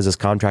he does is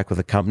contract with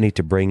a company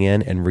to bring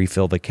in and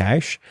refill the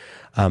cash.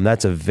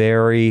 That's a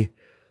very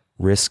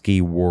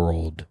risky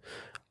world.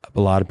 A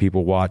lot of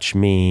people watch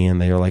me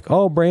and they're like,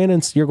 oh,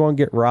 Brandon, you're going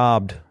to get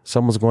robbed.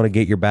 Someone's going to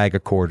get your bag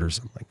of quarters.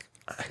 I'm like,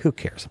 who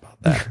cares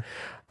about that?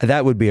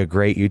 That would be a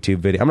great YouTube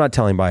video. I'm not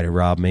telling anybody to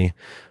rob me,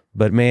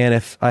 but man,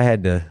 if I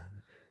had to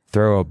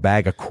throw a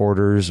bag of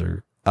quarters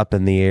or up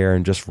in the air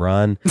and just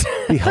run,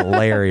 it'd be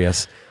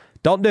hilarious.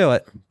 Don't do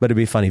it, but it'd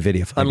be a funny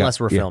video. Unless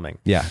we're filming.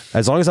 Yeah.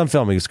 As long as I'm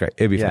filming, it's great.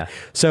 It'd be fun.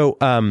 So,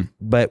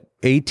 but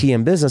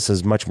ATM business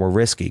is much more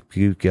risky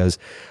because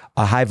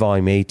a high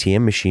volume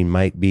ATM machine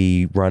might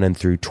be running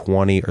through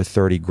 20 or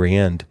 30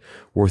 grand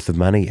worth of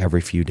money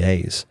every few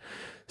days.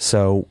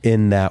 So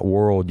in that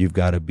world, you've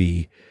got to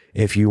be,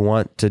 if you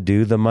want to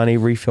do the money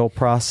refill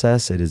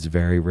process, it is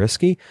very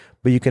risky,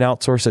 but you can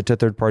outsource it to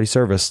third party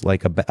service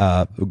like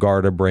a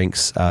Garda,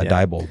 Brinks,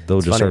 Diebold.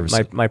 They'll just service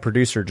it. My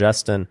producer,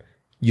 Justin,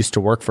 used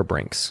to work for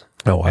Brinks.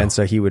 Oh, wow. And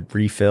so he would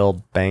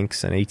refill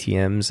banks and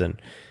ATMs,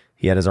 and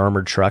he had his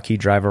armored truck he'd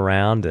drive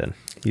around, and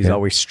he's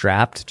always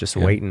strapped, just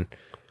waiting.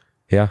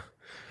 Yeah.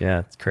 Yeah,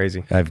 it's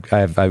crazy.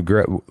 I've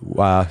grew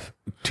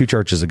 2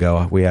 churches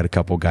ago, we had a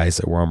couple guys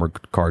that were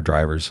armored car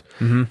drivers.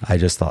 Mm-hmm. I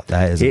just thought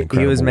that is incredible.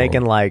 He was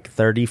making like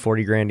 30,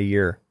 40 grand a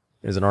year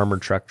as an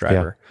armored truck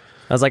driver.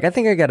 Yeah. I was like, I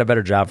think I got a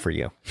better job for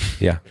you.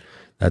 Yeah.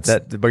 But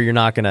you're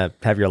not going to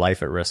have your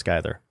life at risk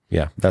either.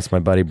 Yeah, that's my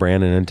buddy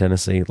Brandon in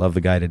Tennessee. Love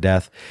the guy to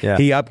death. Yeah.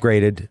 He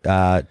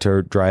upgraded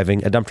to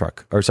driving a dump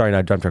truck. Or sorry, not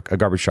a dump truck, a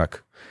garbage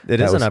truck.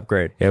 It is an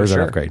upgrade. Yeah, it was an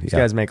upgrade. These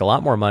guys make a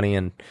lot more money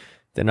and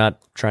they're not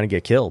trying to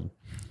get killed.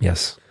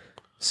 Yes.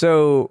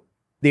 So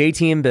the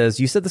ATM biz,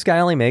 you said this guy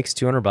only makes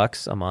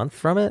 $200 a month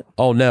from it?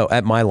 Oh, no.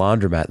 At my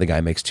laundromat, the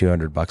guy makes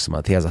 $200 a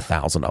month. He has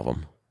 1,000 of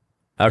them.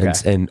 Okay.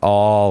 And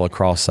all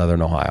across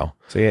Southern Ohio.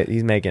 So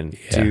he's making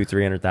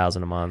 $200,000-$300,000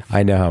 a month.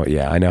 I know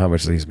how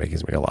much he's making.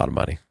 He's making a lot of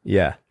money.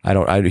 Yeah.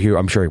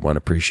 I'm sure he won't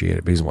appreciate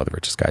it, but he's one of the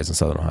richest guys in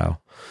Southern Ohio.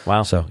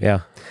 Wow. So,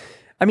 yeah.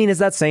 I mean, is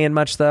that saying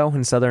much, though,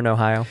 in Southern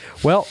Ohio?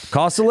 Well,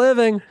 cost of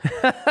living.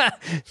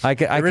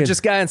 The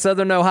richest guy in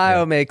Southern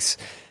Ohio makes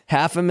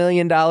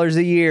 $500,000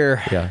 a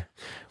year. Yeah.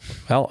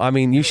 Well, I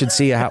mean, you should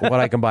see what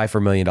I can buy for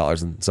 $1 million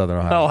in Southern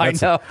Ohio. Oh, I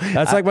know.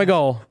 That's like my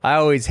goal. I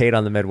always hate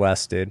on the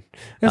Midwest, dude.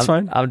 That's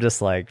fine. I'm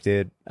just like,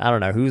 dude, I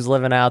don't know who's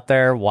living out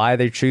there, why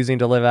they're choosing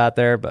to live out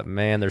there, but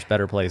man, there's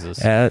better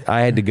places. I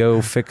had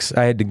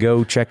to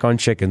go check on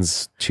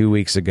chickens 2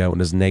 weeks ago and it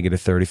was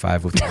negative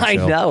 35 with I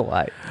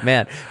know.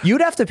 Man,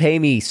 you'd have to pay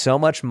me so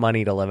much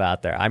money to live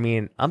out there. I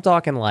mean, I'm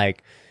talking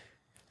like,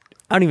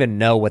 I don't even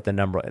know what the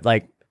number,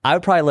 like, I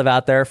would probably live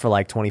out there for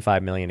like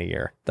 $25 million a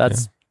year.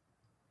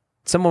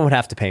 Someone would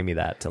have to pay me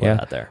that to live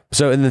out there.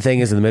 So, and the thing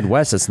is, in the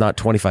Midwest, it's not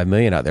 25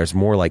 million out there. It's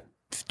more like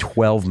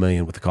 12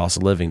 million with the cost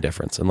of living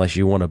difference, unless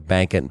you want to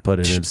bank it and put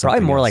it into something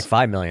probably more else. like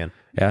 5 million.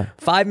 Yeah.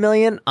 5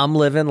 million. I'm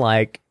living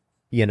like,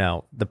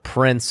 the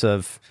prince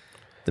of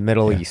the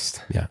Middle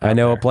East. Yeah. I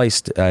know a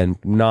place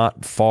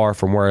not far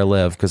from where I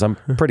live, because I'm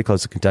pretty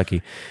close to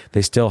Kentucky.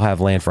 They still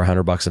have land for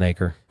 $100 an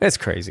acre. It's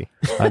crazy.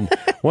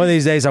 One of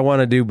these days, I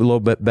want to do a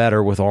little bit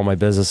better with all my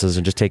businesses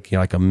and just take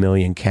like $1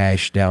 million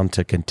cash down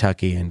to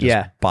Kentucky and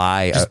just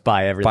buy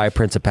everything. Buy a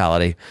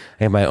principality.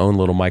 I have my own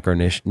little micro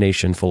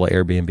nation full of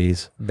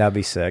Airbnbs. That'd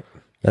be sick.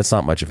 That's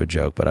not much of a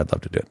joke, but I'd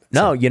love to do it.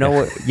 No, so, you know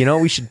what? You know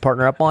what we should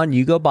partner up on?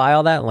 You go buy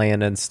all that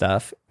land and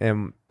stuff,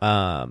 and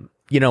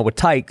with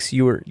Tykes,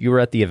 you were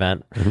at the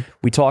event. Mm-hmm.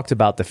 We talked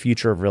about the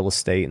future of real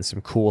estate and some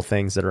cool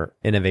things that are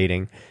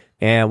innovating.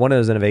 And one of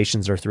those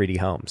innovations are 3D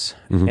homes.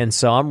 Mm-hmm. And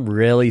so I'm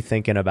really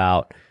thinking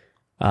about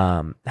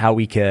how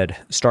we could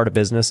start a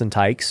business in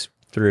Tykes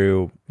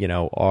through,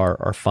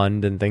 our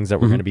fund and things that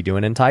we're going to be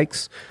doing in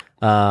Tykes.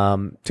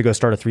 To go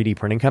start a 3D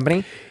printing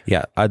company.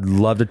 Yeah, I'd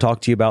love to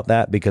talk to you about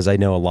that, because I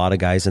know a lot of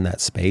guys in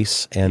that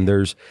space, and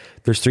there's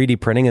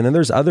 3D printing, and then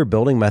there's other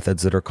building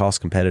methods that are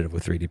cost competitive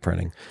with 3D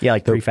printing. Yeah,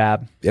 like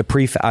prefab.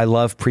 I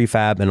love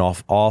prefab and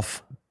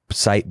off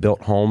site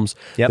built homes.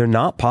 Yep. They're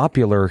not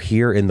popular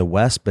here in the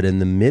West, but in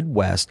the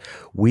Midwest,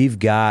 we've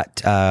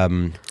got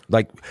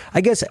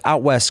I guess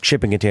out West,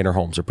 shipping container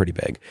homes are pretty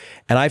big.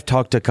 And I've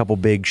talked to a couple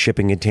big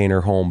shipping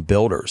container home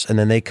builders, and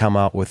then they come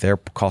out with their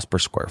cost per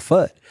square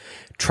foot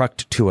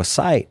trucked to a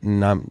site.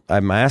 And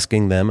I'm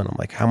asking them, and I'm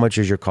like, how much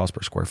is your cost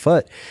per square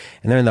foot?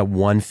 And they're in the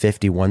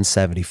 150,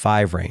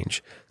 175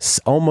 range.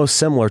 Almost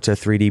similar to a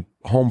 3D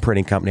home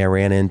printing company I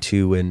ran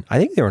into, and I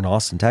think they were in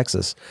Austin,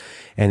 Texas.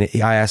 And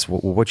I asked,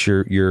 well, what's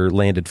your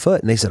landed foot?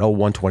 And they said,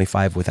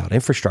 125 without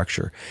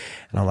infrastructure.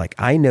 And I'm like,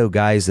 I know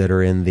guys that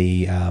are in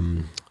the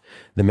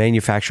the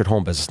manufactured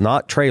home business,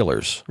 not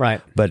trailers,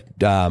 Right. but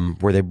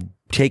where they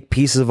take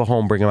pieces of a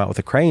home, bring them out with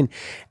a crane.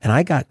 And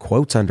I got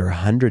quotes under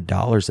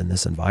 $100 in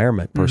this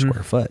environment per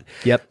square foot.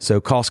 Yep.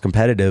 So cost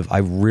competitive. I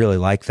really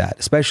like that,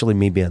 especially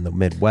me being in the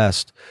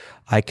Midwest.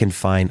 I can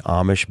find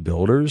Amish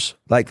builders.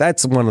 Like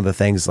that's one of the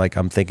things like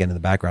I'm thinking in the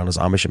background is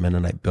Amish and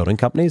Mennonite building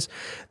companies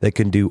that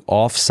can do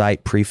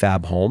off-site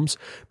prefab homes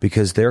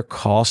because their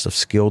cost of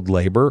skilled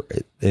labor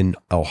in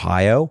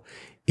Ohio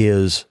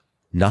is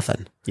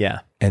nothing. Yeah.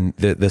 And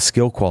the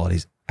skill quality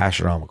is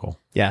astronomical.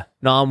 Yeah.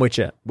 No, I'm with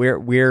you.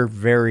 We're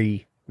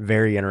very,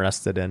 very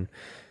interested in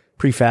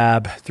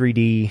prefab,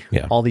 3D,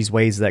 Yeah. all these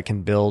ways that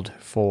can build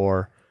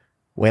for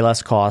way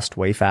less cost,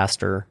 way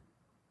faster,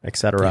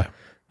 etc.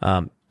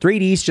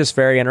 3D is just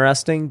very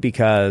interesting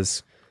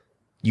because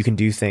you can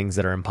do things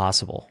that are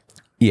impossible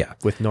Yeah.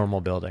 with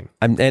normal building.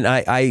 And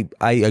I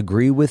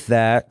agree with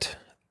that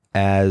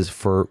as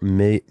for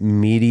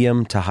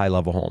medium to high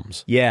level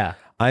homes. Yeah.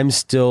 I'm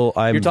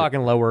You're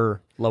talking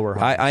lower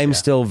homes. I'm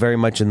still very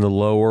much in the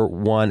lower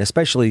one,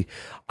 especially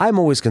I'm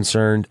always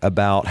concerned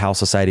about how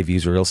society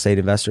views real estate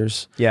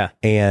investors. Yeah.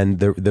 And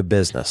the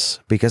business,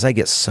 because I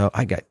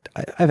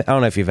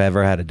don't know if you've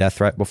ever had a death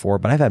threat before,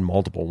 but I've had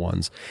multiple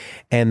ones.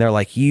 And they're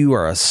like, you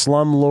are a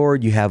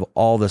slumlord. You have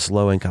all this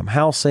low income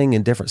housing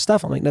and different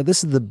stuff. I'm like, no,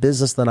 this is the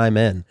business that I'm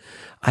in.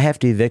 I have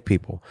to evict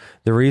people.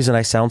 The reason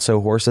I sound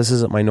so hoarse, this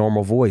isn't my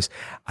normal voice.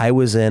 I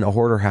was in a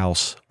hoarder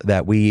house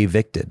that we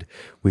evicted.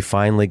 We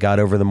finally got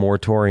over the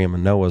moratorium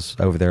and Noah's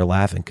over there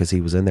laughing because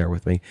he was in there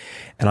with me.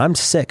 And I'm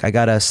sick. I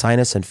got a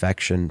sinus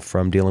infection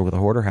from dealing with a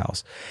hoarder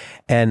house.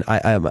 And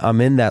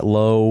I'm in that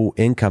low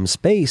income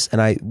space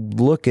and I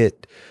look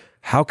at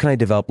how can I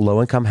develop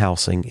low income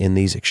housing in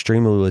these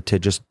extremely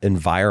litigious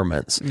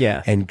environments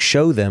and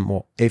show them,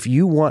 well, if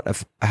you want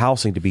a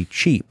housing to be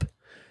cheap,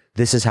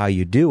 this is how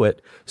you do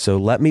it. So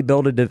let me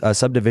build a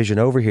subdivision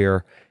over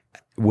here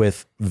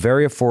with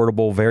very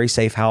affordable, very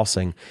safe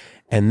housing.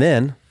 And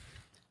then,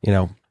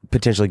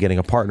 potentially getting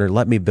a partner,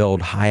 let me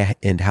build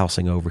high-end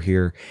housing over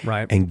here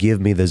and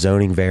give me the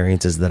zoning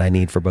variances that I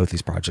need for both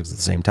these projects at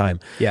the same time.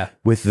 Yeah.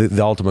 With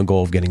the ultimate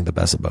goal of getting the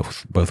best of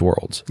both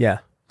worlds. Yeah.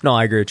 No,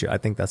 I agree with you. I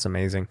think that's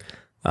amazing.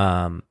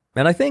 And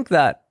I think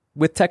that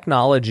with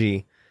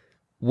technology,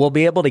 we'll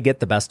be able to get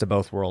the best of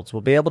both worlds.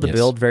 We'll be able to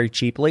build very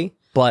cheaply,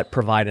 but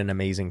provide an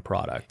amazing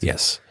product.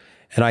 Yes.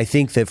 And I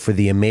think that for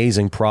the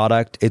amazing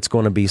product, it's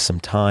going to be some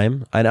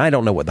time. And I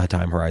don't know what the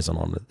time horizon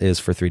on it is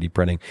for 3D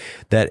printing.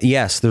 That,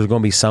 yes, there's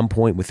going to be some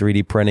point with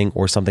 3D printing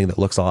or something that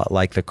looks a lot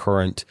like the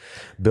current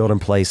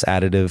build-in-place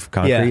additive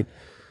concrete.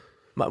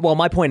 Yeah. Well,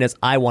 my point is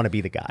I want to be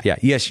the guy. Yeah.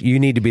 Yes, you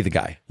need to be the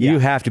guy. You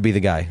have to be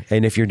the guy.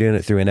 And if you're doing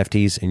it through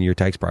NFTs in your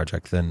Tykes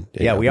project, then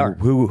we are.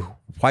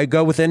 Why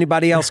go with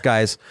anybody else,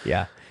 guys?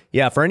 Yeah.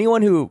 Yeah.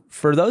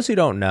 For those who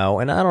don't know,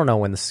 and I don't know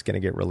when this is going to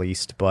get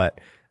released,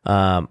 but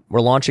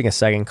we're launching a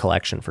second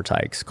collection for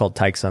Tykes called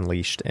Tykes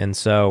Unleashed. And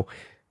so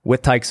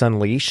with Tykes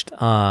Unleashed,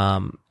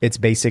 it's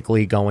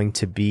basically going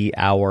to be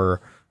our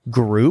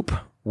group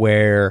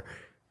where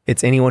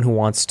it's anyone who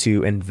wants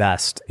to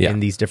invest in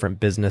these different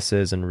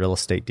businesses and real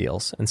estate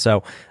deals. And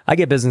so I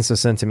get businesses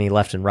sent to me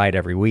left and right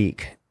every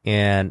week.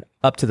 And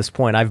up to this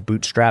point, I've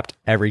bootstrapped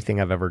everything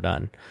I've ever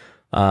done.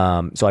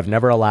 So I've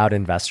never allowed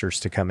investors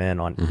to come in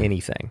on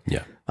anything.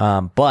 Yeah.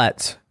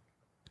 But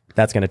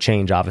that's going to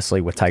change, obviously,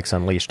 with Tykes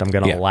Unleashed. I'm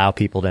going to allow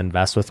people to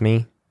invest with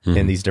me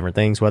in these different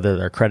things, whether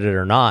they're accredited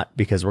or not,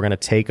 because we're going to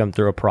take them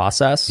through a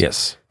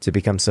process to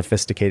become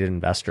sophisticated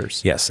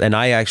investors. Yes. And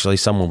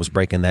someone was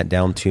breaking that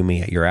down to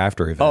me at your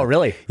after event. Oh,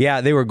 really?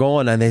 Yeah, they were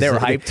going and they were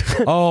said,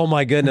 hyped. Oh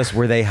my goodness,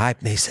 were they hyped?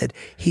 They said,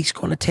 he's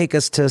going to take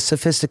us to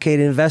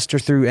sophisticated investor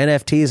through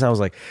NFTs. And I was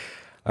like,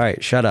 all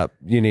right, shut up.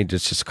 You need to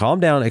just calm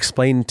down.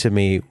 Explain to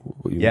me.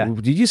 Yeah.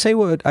 Did you say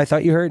what I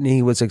thought you heard? And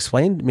he was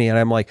explaining to me. And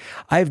I'm like,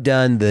 I've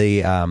done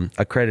the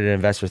accredited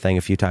investor thing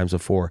a few times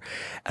before.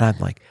 And I'm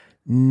like,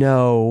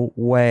 no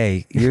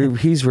way.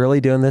 He's really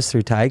doing this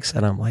through Tykes?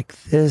 And I'm like,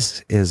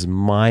 this is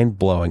mind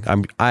blowing.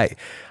 I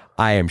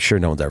am sure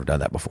no one's ever done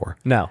that before.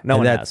 No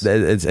one has.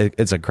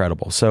 It's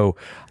incredible. So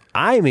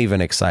I'm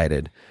even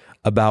excited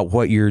about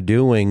what you're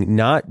doing,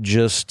 not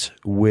just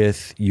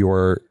with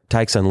your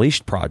Tykes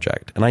Unleashed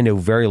project, and I know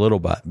very little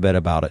bit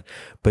about it,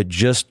 but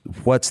just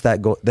what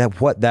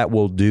that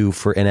will do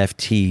for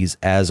NFTs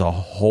as a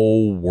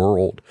whole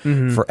world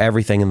for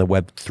everything in the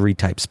Web3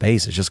 type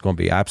space. It's just going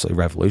to be absolutely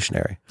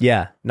revolutionary.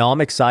 Yeah, no,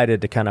 I'm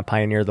excited to kind of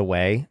pioneer the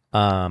way.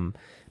 But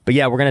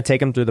yeah, we're going to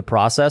take them through the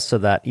process so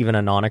that even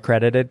a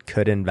non-accredited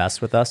could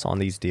invest with us on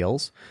these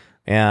deals.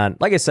 And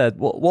like I said,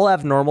 we'll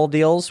have normal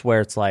deals where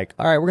it's like,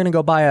 all right, we're going to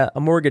go buy a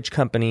mortgage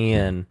company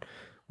and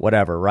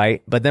whatever,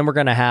 right? But then we're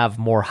going to have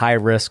more high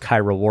risk, high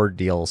reward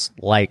deals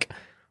like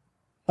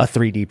a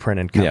 3D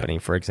printed company,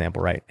 for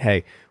example, right?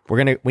 Hey,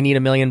 we need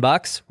 $1 million.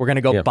 We're going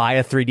to go buy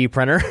a 3D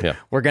printer. Yeah.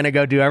 We're going to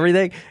go do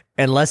everything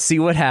and let's see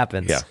what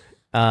happens.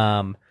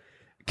 Yeah.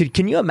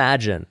 Can you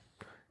imagine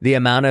the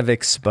amount of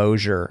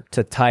exposure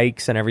to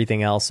Tykes and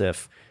everything else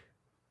if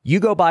you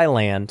go buy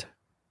land,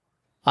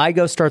 I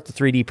go start the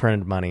 3D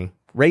printed money,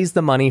 raise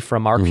the money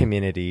from our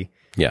community.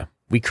 Yeah.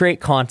 we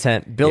create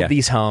content, build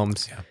these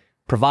homes,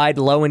 provide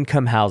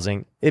low-income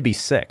housing. It'd be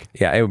sick.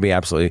 Yeah, it would be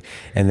absolutely.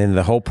 And then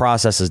the whole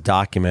process is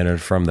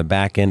documented from the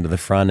back end to the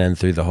front end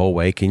through the whole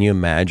way. Can you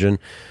imagine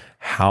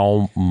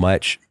how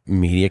much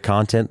media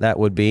content that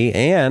would be?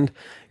 And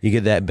you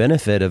get that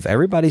benefit of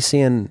everybody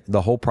seeing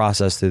the whole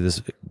process through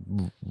this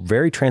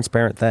very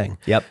transparent thing.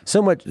 Yep.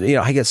 So much,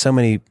 I get so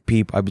many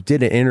people. I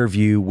did an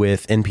interview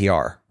with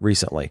NPR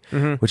recently,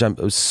 which I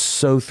was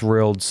so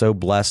thrilled, so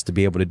blessed to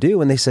be able to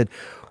do. And they said,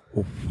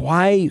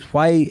 why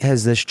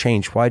has this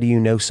changed? Why do you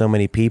know so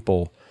many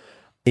people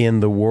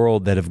in the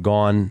world that have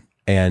gone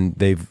and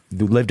they've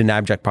lived in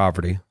abject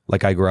poverty,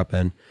 like I grew up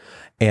in,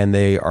 and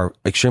they are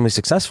extremely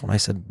successful? And I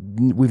said,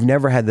 we've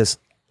never had this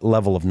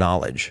level of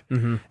knowledge.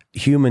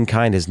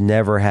 Humankind has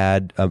never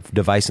had a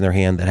device in their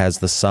hand that has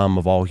the sum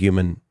of all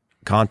human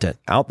content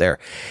out there.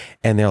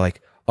 And they're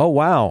like, oh,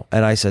 wow.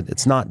 And I said,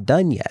 it's not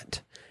done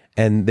yet.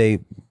 And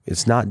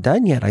it's not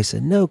done yet. I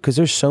said, no, because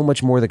there's so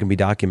much more that can be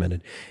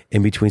documented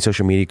in between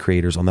social media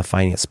creators on the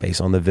finance space,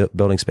 on the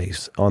building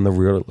space, on the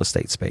real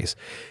estate space.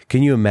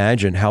 Can you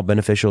imagine how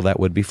beneficial that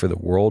would be for the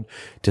world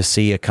to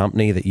see a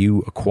company that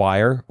you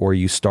acquire or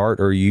you start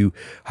or you,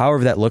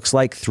 however that looks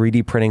like,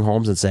 3D printing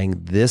homes and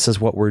saying, this is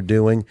what we're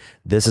doing.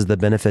 This is the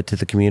benefit to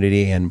the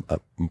community. And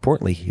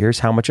importantly, here's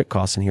how much it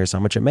costs and here's how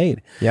much it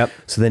made. Yep.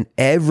 So then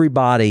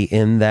everybody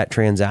in that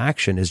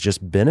transaction is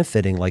just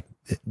benefiting. Like,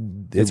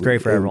 it's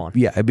great for everyone.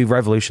 Yeah, it'd be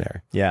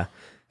revolutionary. Yeah.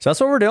 So that's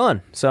what we're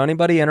doing. So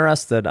anybody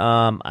interested,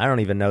 I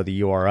don't even know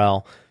the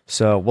URL.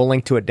 So we'll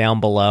link to it down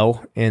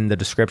below in the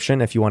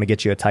description if you want to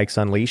get you a Tykes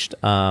Unleashed.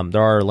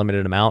 There are a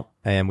limited amount,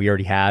 and we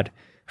already had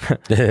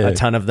a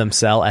ton of them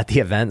sell at the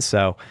event.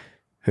 So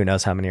who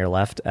knows how many are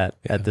left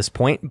at this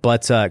point.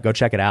 But go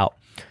check it out.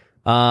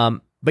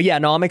 But yeah,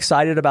 no, I'm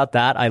excited about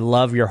that. I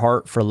love your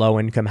heart for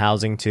low-income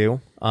housing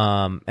too.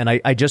 And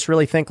I just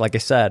really think, like I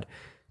said,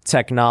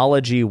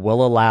 technology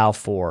will allow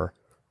for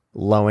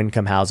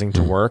low-income housing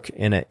to work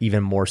in an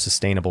even more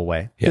sustainable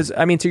way. Because,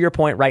 I mean, to your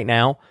point right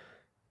now,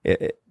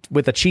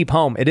 with a cheap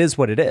home, it is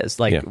what it is.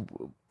 Like,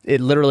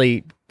 it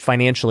literally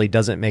financially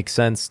doesn't make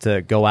sense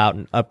to go out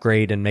and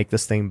upgrade and make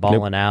this thing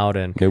balling out.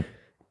 And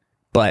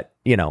But,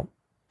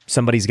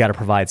 somebody's got to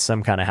provide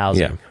some kind of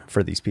housing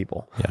for these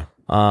people.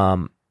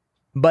 Yeah.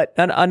 But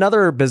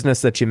another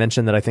business that you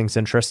mentioned that I think is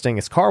interesting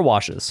is car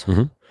washes.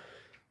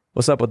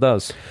 What's up with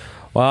those?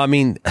 Well, I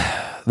mean,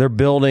 they're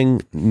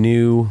building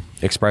new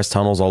express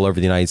tunnels all over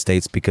the United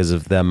States because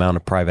of the amount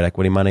of private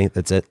equity money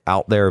that's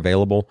out there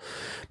available.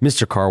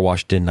 Mr. Car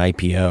Wash did an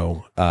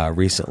IPO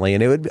recently,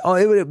 and it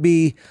would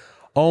be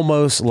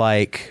almost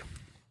like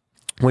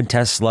when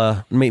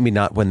Tesla, maybe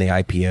not when they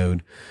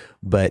IPO'd,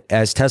 but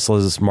as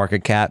Tesla's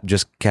market cap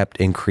just kept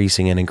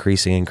increasing and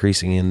increasing and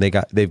increasing, and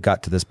they've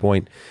got to this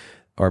point,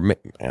 or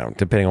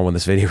depending on when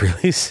this video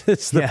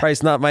releases, the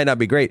price might not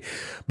be great,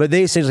 but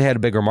they essentially had a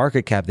bigger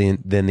market cap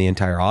than the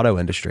entire auto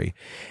industry.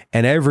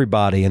 And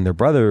everybody and their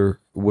brother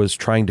was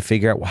trying to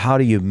figure out, well, how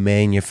do you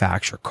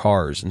manufacture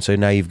cars? And so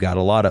now you've got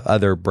a lot of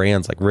other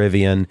brands like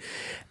Rivian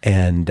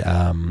and,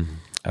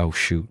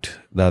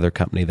 the other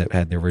company that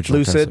had the original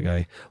Lucid. Tesla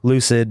guy.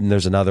 Lucid, and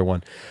there's another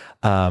one.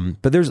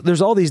 But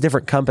there's all these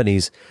different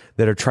companies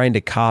that are trying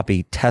to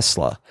copy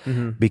Tesla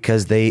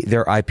because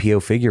their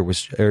IPO figure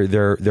was, or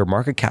their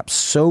market cap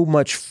so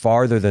much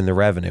farther than the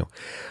revenue.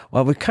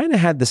 Well, we kind of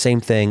had the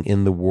same thing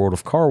in the world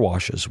of car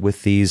washes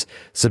with these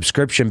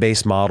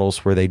subscription-based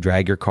models where they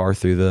drag your car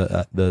through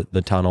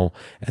the tunnel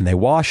and they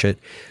wash it,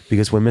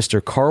 because when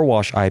Mr. Car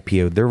Wash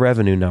IPO'd, their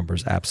revenue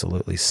numbers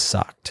absolutely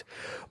sucked.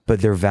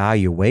 But their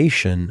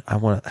valuation, I'm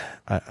going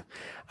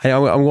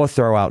to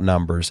throw out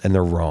numbers and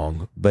they're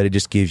wrong, but it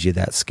just gives you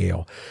that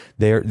scale.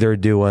 They're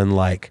doing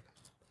like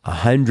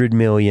 $100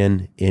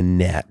 million in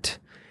net,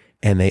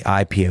 and they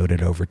IPO'd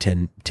at over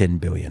 $10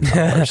 billion.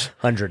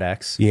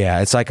 100x.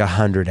 Yeah, it's like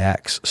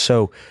 100x.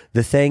 So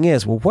the thing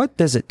is, well, what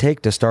does it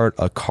take to start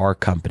a car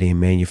company and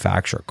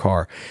manufacture a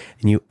car?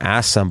 And you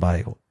ask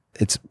somebody,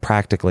 it's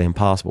practically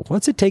impossible.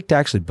 What's it take to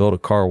actually build a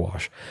car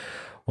wash?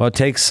 Well, it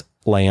takes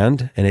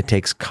land, and it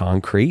takes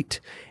concrete,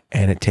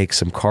 and it takes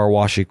some car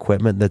wash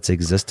equipment that's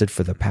existed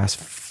for the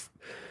past.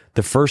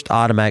 The first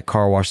automatic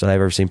car wash that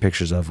I've ever seen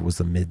pictures of was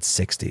the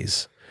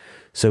mid-'60s.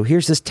 So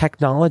here's this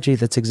technology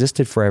that's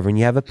existed forever, and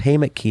you have a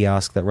payment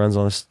kiosk that runs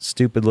on a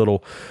stupid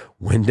little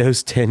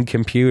Windows 10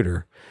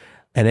 computer,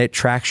 and it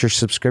tracks your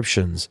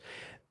subscriptions.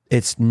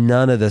 It's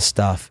none of this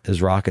stuff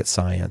is rocket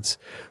science.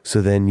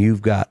 So then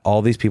you've got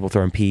all these people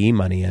throwing PE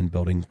money in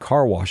building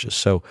car washes.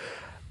 So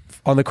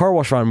on the car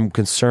wash front, I'm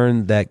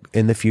concerned that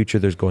in the future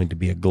there's going to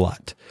be a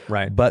glut.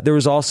 Right. But there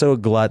was also a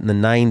glut in the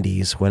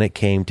 90s when it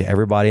came to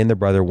everybody and their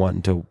brother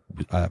wanting to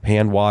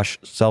hand wash,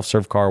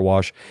 self-serve car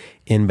wash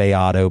in Bay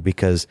Auto,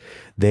 because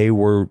they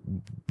were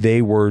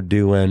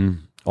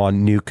doing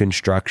on new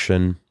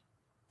construction.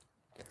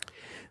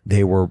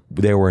 They were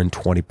in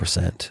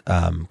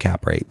 20%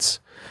 cap rates,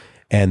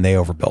 and they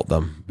overbuilt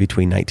them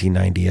between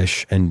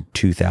 1990-ish and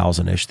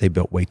 2000-ish. They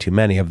built way too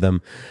many of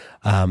them.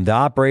 The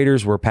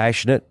operators were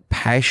passionate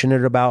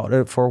about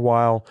it for a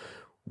while.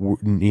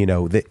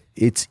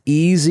 It's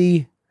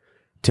easy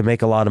to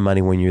make a lot of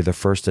money when you're the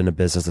first in a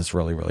business that's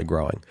really, really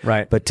growing.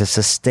 Right. But to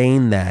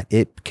sustain that,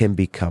 it can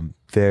become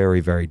very,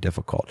 very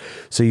difficult.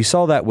 So you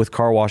saw that with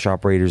car wash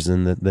operators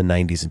in the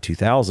 90s and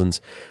 2000s.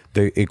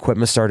 The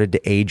equipment started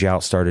to age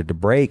out, started to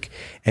break,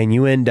 and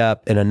you end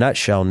up, in a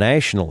nutshell,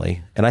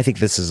 nationally, and I think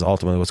this is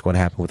ultimately what's going to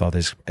happen with all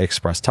these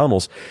express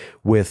tunnels,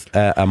 with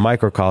a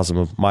microcosm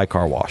of My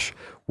Car Wash.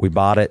 We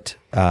bought it.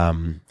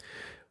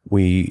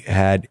 We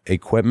had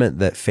equipment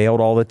that failed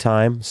all the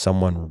time.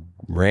 Someone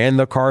ran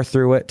the car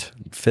through it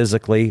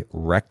physically,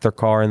 wrecked their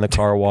car in the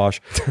car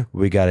wash.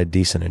 We got a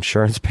decent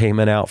insurance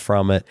payment out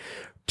from it.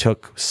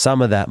 Took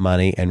some of that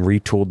money and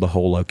retooled the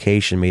whole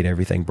location, made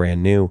everything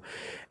brand new.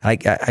 I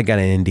got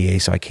an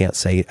NDA, so I can't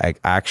say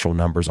actual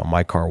numbers on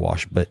My Car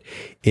Wash, but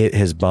it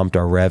has bumped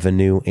our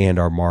revenue and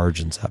our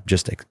margins up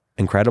just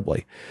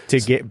incredibly.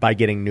 By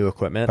getting new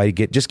equipment?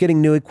 Just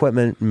getting new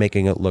equipment,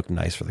 making it look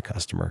nice for the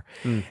customer.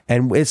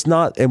 And it's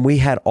not, and we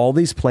had all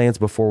these plans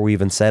before we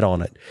even set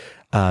on it.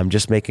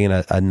 Just making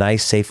a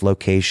nice, safe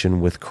location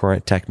with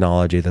current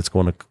technology that's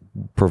going to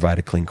provide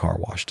a clean car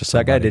wash to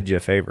somebody. That guy did you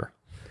a favor.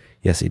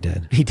 Yes, he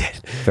did. He did.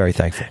 Very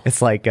thankful.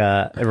 It's like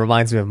it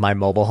reminds me of my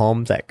mobile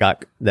home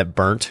that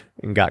burnt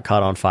and got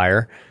caught on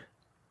fire.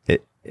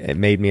 It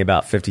made me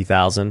about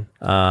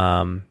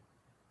 $50,000.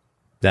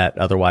 That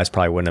otherwise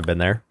probably wouldn't have been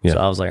there. Yeah. So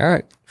I was like, all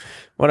right,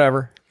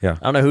 whatever. Yeah.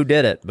 I don't know who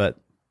did it, but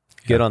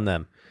good on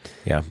them.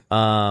 Yeah.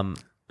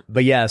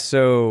 But yeah,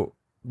 so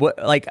what?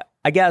 Like,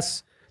 I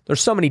guess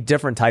there's so many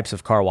different types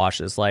of car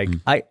washes. Like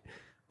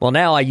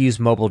now I use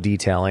mobile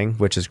detailing,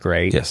 which is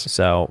great. Yes.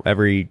 So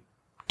every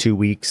 2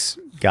 weeks,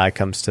 guy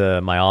comes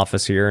to my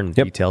office here and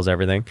details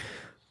everything.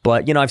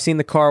 But, I've seen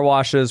the car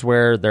washes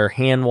where they're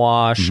hand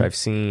wash. I've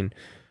seen,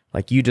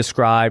 like you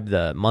described,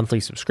 the monthly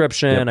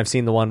subscription. I've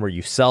seen the one where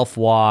you self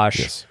wash.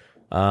 Yes.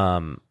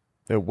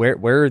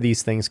 Where are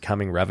these things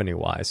coming revenue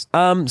wise?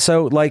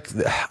 So like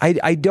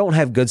I don't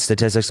have good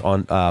statistics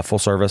on full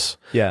service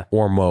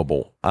or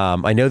mobile.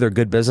 I know they're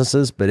good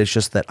businesses, but it's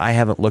just that I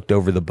haven't looked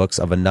over the books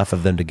of enough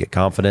of them to get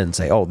confident and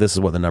say, oh, this is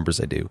what the numbers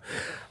they do.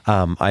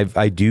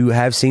 I do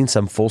have seen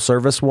some full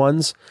service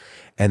ones,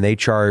 and they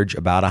charge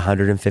about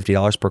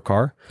 $150 per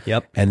car.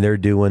 Yep. And they're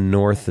doing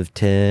north of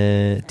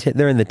 10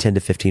 they're in the 10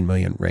 to 15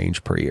 million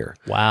range per year.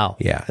 Wow.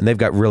 Yeah. And they've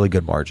got really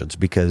good margins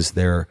because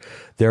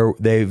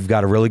they've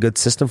got a really good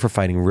system for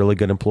finding really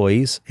good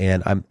employees.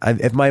 And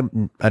if my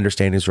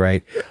understanding is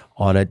right,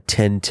 on a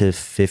 10 to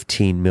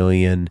 15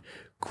 million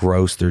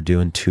gross, they're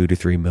doing 2 to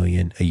 3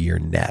 million a year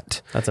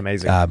net. That's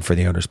amazing. For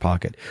the owner's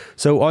pocket.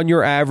 So on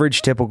your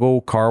average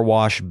typical car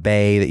wash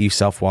bay that you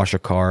self-wash a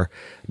car,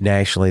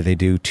 nationally, they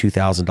do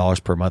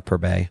 $2,000 per month per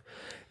bay.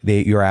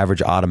 Your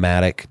average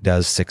automatic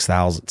does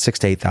 $6,000 to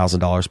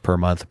 $8,000 per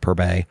month per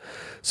bay.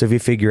 So if you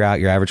figure out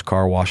your average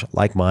car wash,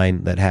 like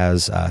mine, that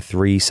has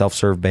 3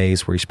 self-serve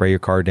bays where you spray your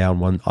car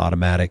down, 1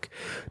 automatic,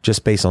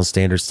 just based on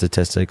standard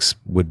statistics,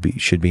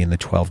 should be in the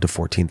 $12,000 to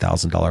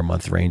 $14,000 a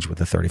month range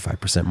with a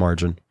 35%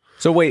 margin.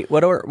 So wait,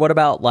 what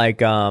about like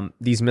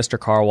these Mr.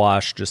 Car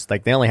Wash? Just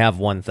like they only have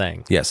one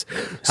thing. Yes.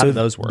 How do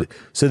those work?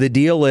 So the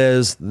deal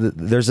is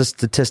there's a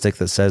statistic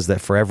that says that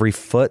for every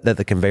foot that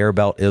the conveyor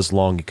belt is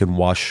long, you can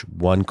wash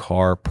 1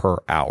 car per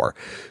hour.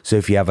 So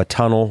if you have a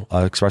tunnel,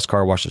 express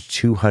car wash that's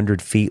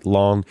 200 feet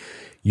long,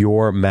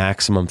 your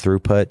maximum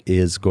throughput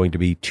is going to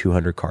be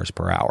 200 cars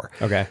per hour.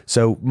 Okay.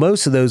 So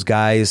most of those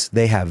guys,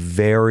 they have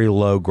very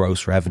low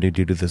gross revenue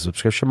due to the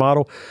subscription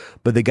model.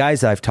 But the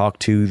guys that I've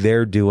talked to,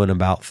 they're doing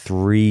about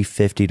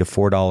 $3.50 to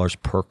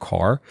 $4 per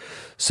car.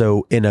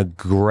 So in a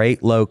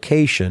great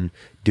location,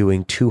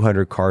 doing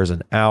 200 cars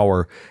an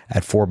hour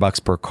at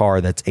 $4 per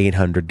car, that's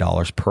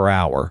 $800 per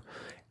hour.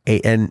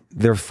 And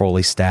they're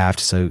fully staffed,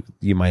 so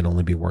you might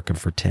only be working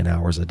for 10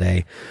 hours a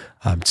day.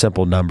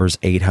 Simple numbers,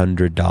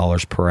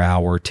 $800 per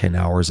hour, 10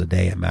 hours a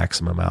day at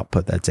maximum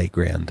output. That's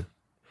 $8,000.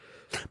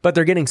 But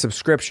they're getting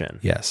subscription.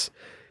 Yes.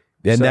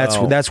 And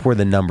that's where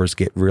the numbers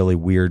get really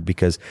weird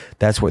because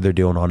that's what they're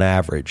doing on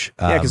average.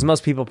 Yeah, because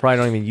most people probably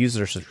don't even use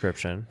their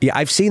subscription. Yeah,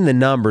 I've seen the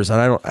numbers,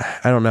 and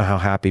I don't know how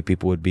happy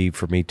people would be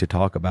for me to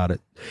talk about it.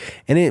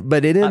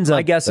 But it ends up.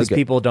 My guess is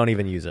people don't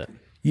even use it.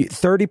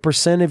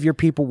 30% of your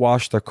people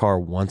wash their car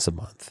once a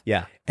month.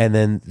 Yeah. And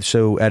then,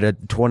 so at a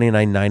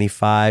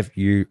 $29.95,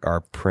 you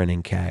are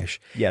printing cash.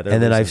 Yeah.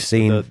 And then I've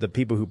seen the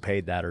people who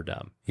paid that are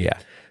dumb. Yeah.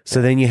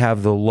 So then you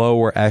have the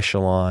lower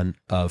echelon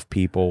of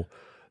people,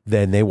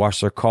 then they wash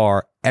their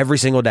car every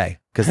single day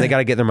because they got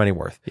to get their money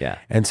worth. Yeah.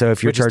 And so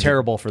if you're Which is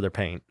terrible for their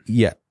paint.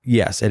 Yeah.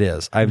 Yes, it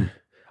is. I don't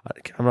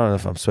know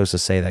if I'm supposed to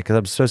say that because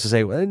I'm supposed to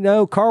say, well,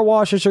 no, car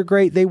washes are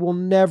great. They will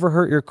never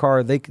hurt your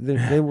car. They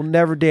will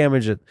never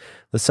damage it.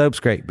 The soap's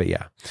great, but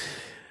yeah.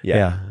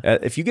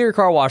 If you get your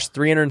car washed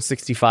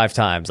 365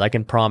 times, I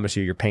can promise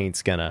you your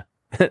paint's going to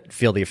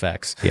feel the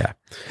effects. Yeah.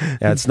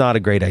 It's not a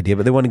great idea,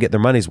 but they want to get their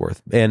money's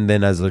worth. And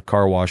then as a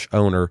car wash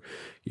owner,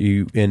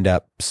 you end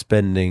up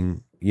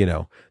spending,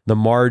 the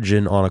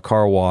margin on a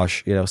car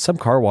wash. Some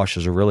car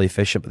washes are really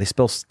efficient, but they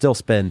still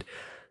spend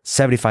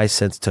 75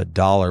 cents to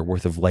 $1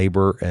 worth of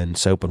labor and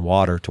soap and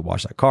water to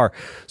wash that car.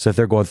 So if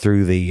they're going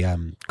through the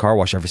car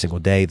wash every single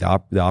day,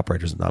 the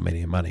operator's not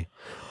making any money.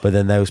 But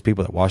then those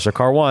people that wash their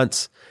car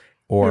once,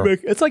 or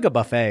it's like a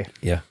buffet.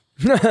 yeah,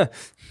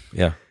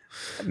 yeah.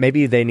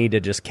 Maybe they need to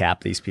just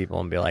cap these people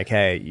and be like,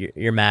 hey,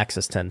 your max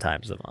is 10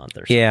 times a month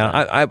or something. Yeah,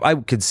 I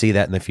could see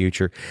that in the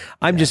future.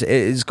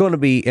 It's going to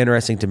be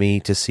interesting to me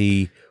to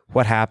see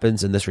what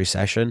happens in this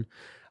recession.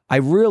 I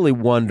really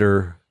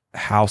wonder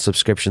how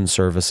subscription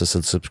services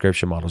and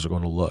subscription models are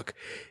going to look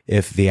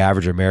if the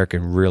average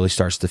American really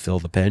starts to feel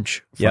the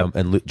pinch from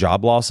and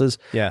job losses.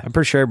 Yeah. I'm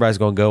pretty sure everybody's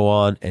going to go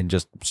on and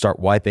just start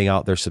wiping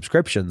out their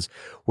subscriptions,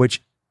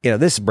 which,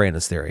 this is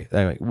Brandon's theory.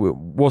 I mean,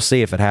 we'll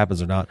see if it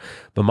happens or not.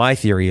 But my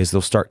theory is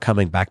they'll start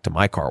coming back to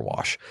my car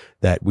wash,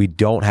 that we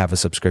don't have a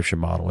subscription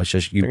model. It's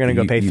just they're going to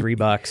go pay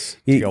 $3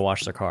 to go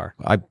wash their car.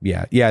 They're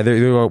going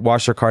to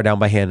wash their car down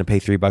by hand and pay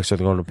 $3, or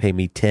they're going to pay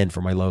me 10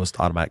 for my lowest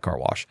automatic car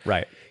wash.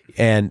 Right.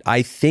 And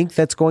I think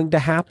that's going to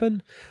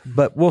happen,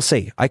 but we'll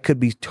see. I could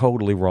be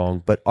totally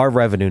wrong, but our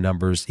revenue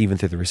numbers, even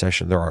through the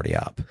recession, they're already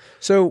up.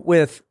 So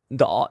with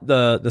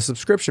the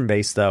subscription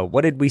base, though,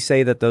 what did we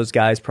say that those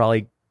guys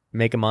probably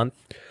make a month?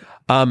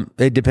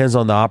 It depends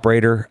on the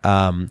operator.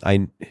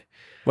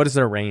 What is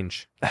their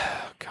range?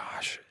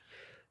 Gosh,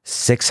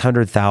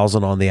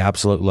 600,000 on the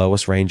absolute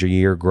lowest range a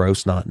year,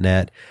 gross, not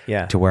net.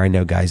 Yeah. To where I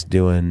know guys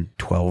doing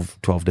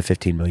 12 to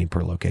 15 million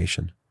per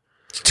location.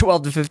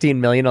 12 to 15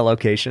 million a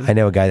location. I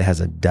know a guy that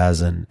has a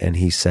dozen, and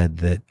he said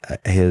that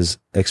his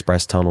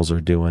express tunnels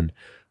are doing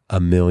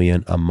 $1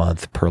 million a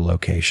month per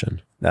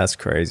location. That's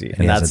crazy.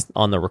 And that's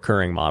on the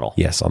recurring model.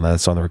 Yes,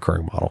 that's on the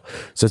recurring model.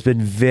 So it's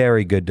been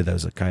very good to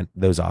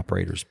those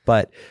operators.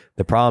 But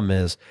the problem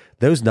is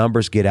those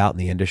numbers get out in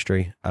the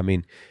industry. I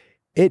mean,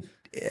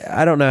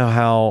 I don't know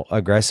how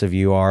aggressive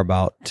you are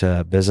about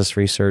business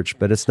research,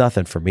 but it's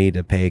nothing for me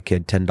to pay a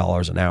kid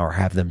 $10 an hour,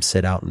 have them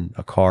sit out in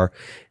a car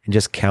and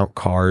just count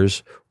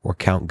cars or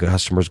count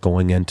customers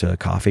going into a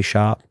coffee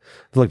shop.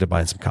 I've looked at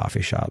buying some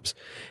coffee shops.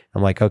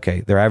 I'm like,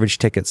 okay, their average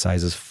ticket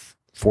size is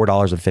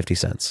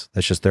 $4.50.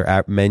 That's just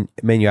their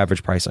menu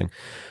average pricing.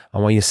 I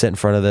want you to sit in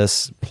front of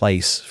this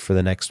place for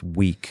the next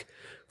week,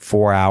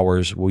 4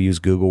 hours. We'll use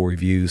Google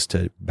reviews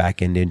to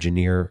back end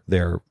engineer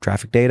their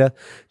traffic data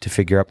to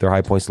figure out their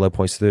high points, low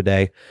points through the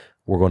day.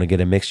 We're going to get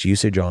a mixed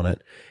usage on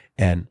it.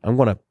 And I'm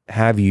going to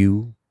have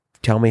you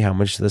tell me how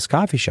much this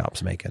coffee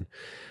shop's making. I'm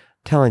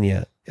telling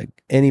you,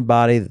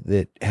 anybody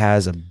that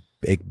has a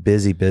big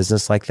busy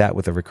business like that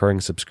with a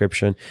recurring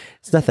subscription,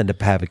 it's nothing to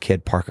have a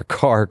kid park a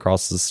car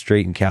across the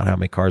street and count how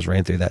many cars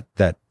ran through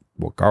that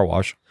car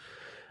wash.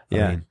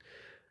 Yeah. I mean,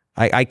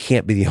 I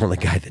can't be the only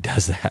guy that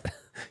does that.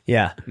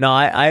 Yeah. No,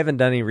 I haven't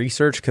done any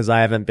research because I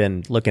haven't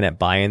been looking at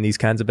buying these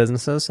kinds of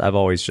businesses. I've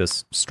always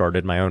just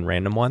started my own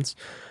random ones.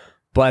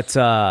 But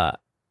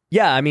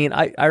yeah, I mean,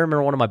 I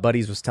remember one of my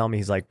buddies was telling me,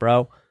 he's like,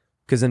 bro,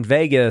 because in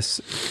Vegas,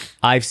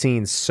 I've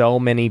seen so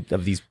many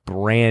of these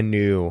brand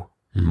new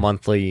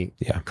monthly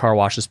car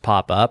washes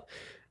pop up.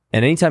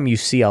 And anytime you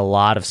see a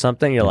lot of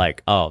something, you're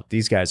like, oh,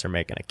 these guys are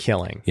making a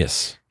killing.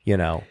 Yes.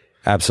 And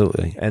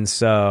Absolutely. And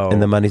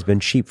the money's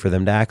been cheap for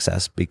them to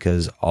access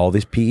because all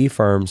these PE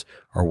firms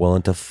are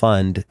willing to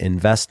fund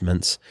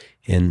investments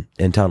in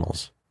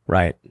tunnels.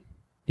 Right.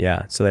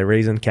 Yeah. So they're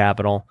raising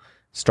capital,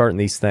 starting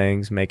these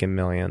things, making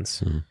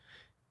millions. Mm-hmm.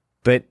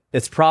 But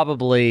it's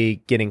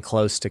probably getting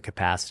close to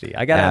capacity.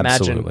 I got to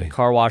imagine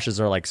car washes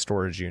are like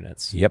storage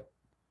units. Yep.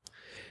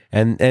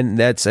 And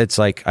it's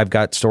like, I've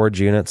got storage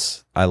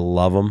units. I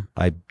love them.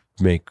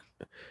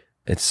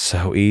 It's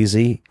so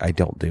easy. I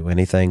don't do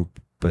anything,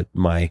 but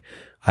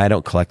I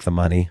don't collect the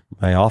money.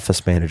 My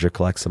office manager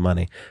collects the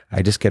money.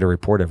 I just get a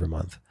report every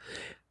month,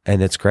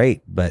 and it's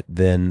great. But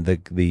then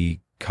the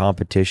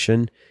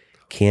competition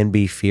can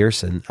be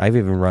fierce. And I've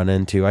even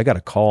I got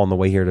a call on the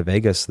way here to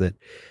Vegas that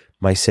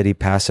my city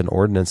passed an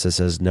ordinance that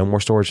says no more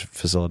storage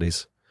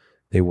facilities.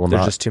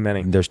 There's just too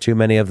many. There's too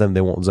many of them.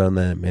 They won't zone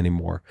them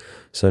anymore.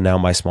 So now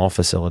my small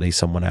facility,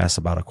 someone asked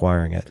about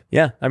acquiring it.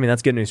 Yeah. I mean,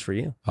 that's good news for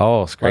you.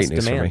 Oh, it's great Less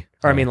news demand. for me.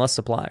 Or I mean, less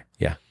supply.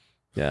 Yeah.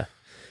 Yeah.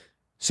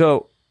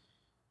 So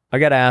I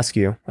got to ask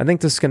you, I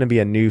think this is going to be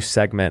a new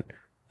segment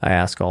I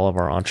ask all of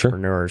our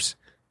entrepreneurs.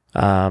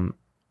 Sure.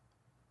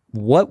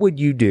 What would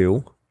you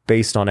do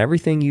based on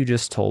everything you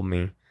just told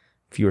me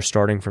if you were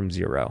starting from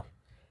zero?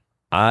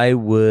 I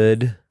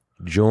would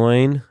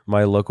join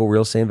my local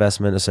real estate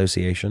investment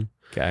association.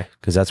 Okay.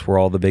 Because that's where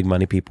all the big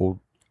money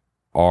people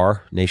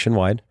are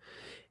nationwide.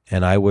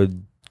 And I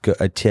would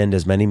attend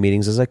as many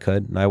meetings as I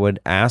could. And I would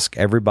ask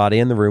everybody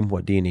in the room,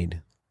 what do you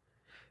need?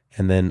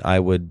 And then I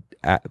would,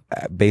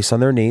 based on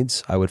their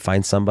needs, I would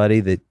find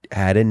somebody that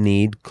had a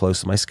need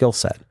close to my skill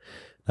set.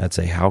 I'd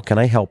say, how can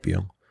I help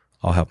you?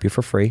 I'll help you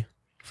for free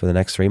for the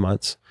next 3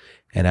 months.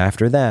 And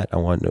after that, I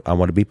want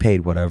to be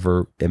paid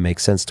whatever it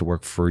makes sense to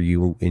work for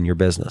you in your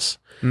business.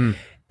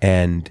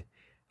 And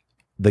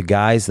the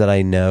guys that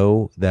I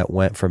know that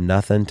went from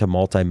nothing to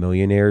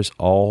multimillionaires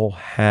all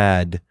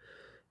had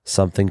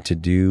something to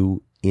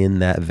do in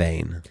that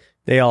vein.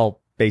 They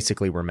all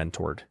basically were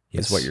mentored,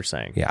 Yes. is what you're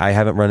saying. Yeah, I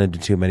haven't run into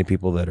too many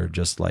people that are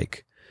just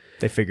like,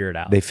 They figure it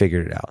out. they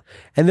figured it out.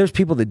 And there's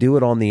people that do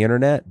it on the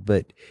internet,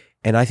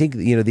 and I think,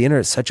 the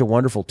internet's such a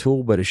wonderful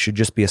tool, but it should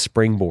just be a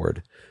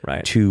springboard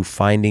Right. to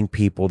finding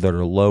people that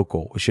are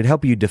local. It should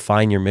help you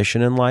define your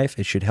mission in life.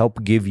 It should help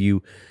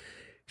you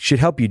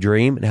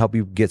dream and help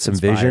you get some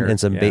vision and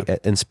some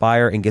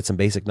inspire and get some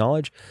basic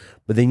knowledge.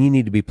 But then you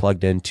need to be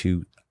plugged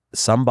into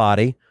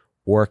somebody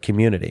or a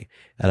community.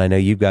 And I know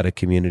you've got a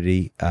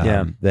community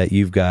that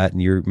you've got,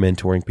 and you're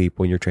mentoring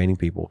people and you're training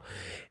people.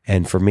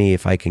 And for me,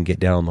 if I can get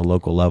down on the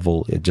local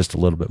level just a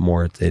little bit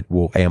more, it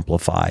will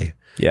amplify.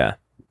 Yeah.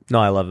 No,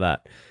 I love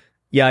that.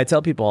 Yeah, I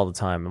tell people all the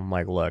time, I'm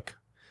like, look,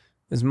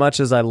 as much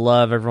as I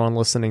love everyone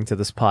listening to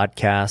this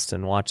podcast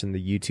and watching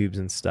the YouTubes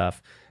and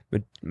stuff,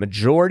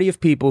 majority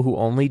of people who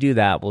only do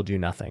that will do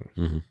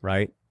nothing,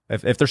 right?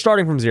 If they're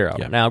starting from zero.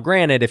 Yeah. Now,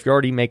 granted, if you're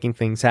already making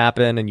things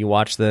happen and you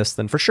watch this,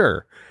 then for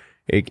sure,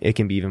 it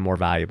can be even more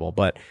valuable.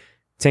 But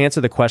to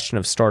answer the question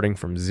of starting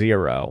from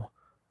zero,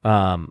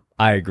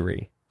 I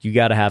agree. You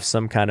got to have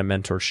some kind of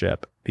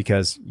mentorship,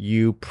 because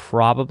you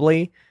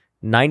probably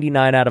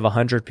 99 out of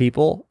 100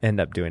 people end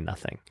up doing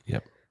nothing.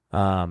 Yep.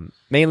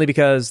 Mainly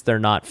because they're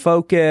not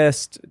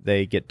focused,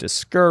 they get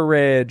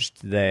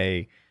discouraged,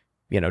 they,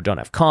 don't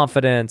have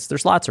confidence.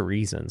 There's lots of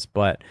reasons,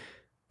 but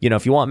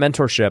if you want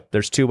mentorship,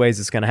 there's two ways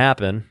it's going to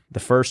happen. The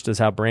first is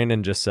how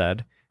Brandon just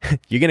said,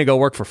 you're going to go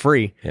work for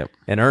free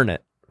and earn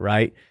it,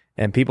 right?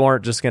 And people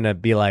aren't just going to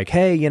be like,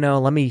 hey,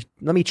 let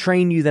me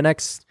train you the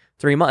next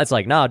 3 months. It's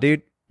like, nah,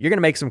 dude, you're going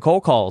to make some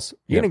cold calls.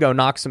 You're going to go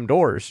knock some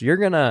doors. You're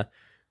going to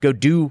go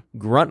do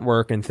grunt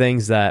work and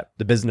things that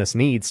the business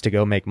needs to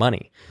go make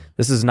money.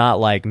 This is not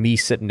like me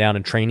sitting down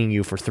and training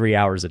you for 3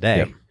 hours a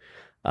day.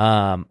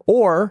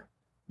 Or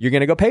you're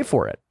going to go pay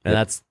for it. And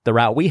that's the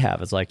route we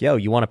have. It's like, yo,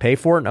 you want to pay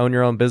for it and own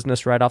your own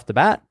business right off the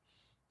bat?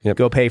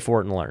 Go pay for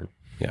it and learn.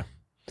 Yeah.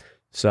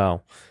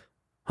 So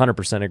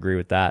 100% agree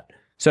with that.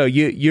 So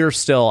you're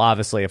still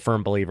obviously a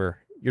firm believer.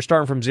 You're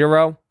starting from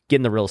zero, get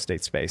in the real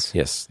estate space.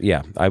 Yes.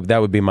 Yeah. That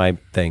would be my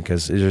thing,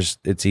 because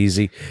it's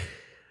easy.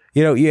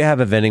 You have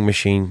a vending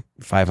machine,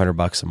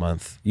 $500 a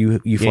month. You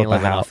flip a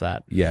house off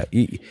that. Yeah.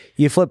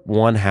 You flip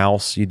one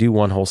house, you do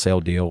one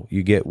wholesale deal,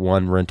 you get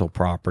one rental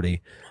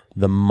property.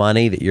 The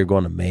money that you're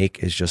going to make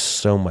is just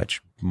so much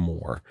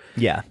more.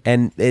 Yeah.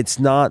 And it's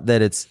not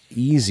that it's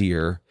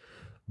easier,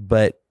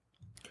 but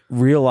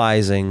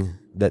realizing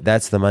that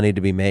that's the money to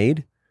be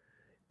made,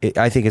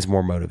 I think it's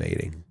more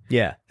motivating.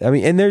 Yeah. I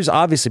mean, and there's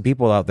obviously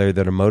people out there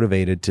that are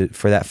motivated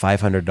for that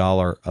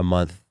 $500 a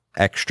month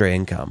extra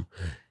income.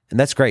 And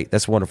that's great.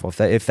 That's wonderful.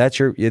 If that's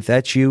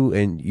you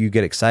and you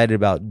get excited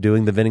about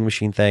doing the vending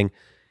machine thing,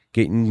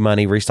 getting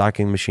money,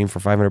 restocking the machine for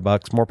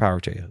 $500, more power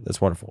to you. That's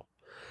wonderful.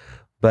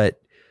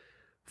 But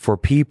for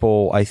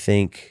people, I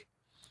think,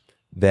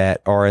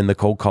 that are in the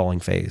cold calling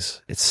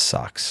phase, it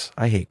sucks.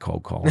 I hate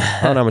cold calling.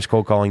 I don't know how much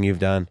cold calling you've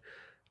done.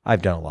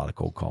 I've done a lot of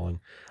cold calling.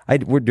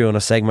 We're doing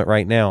a segment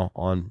right now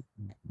on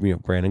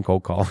Brandon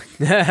cold calling.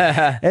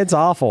 It's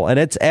awful, and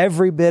it's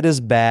every bit as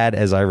bad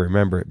as I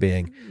remember it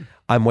being.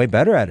 I'm way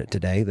better at it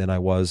today than I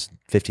was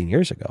 15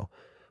 years ago,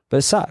 but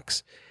it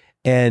sucks.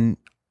 And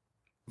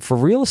for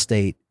real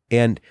estate,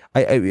 and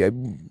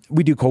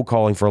we do cold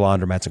calling for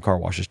laundromats and car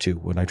washes too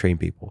when I train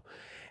people.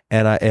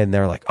 And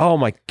they're like, oh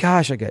my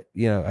gosh, I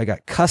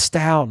got cussed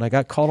out and I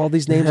got called all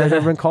these names I've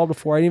never been called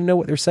before. I didn't even know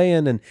what they're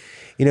saying. And,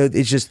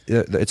 it's just,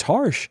 it's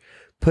harsh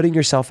putting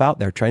yourself out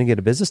there, trying to get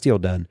a business deal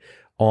done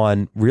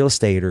on real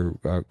estate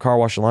or car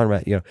wash and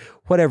laundromat,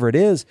 whatever it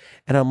is.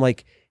 And I'm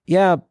like,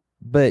 yeah,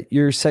 but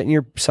you're setting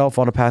yourself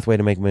on a pathway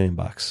to make $1 million.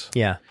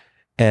 Yeah.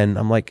 And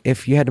I'm like,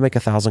 if you had to make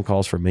 1,000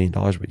 calls for $1 million,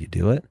 would you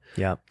do it?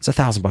 Yeah. It's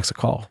 $1,000 a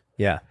call.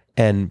 Yeah.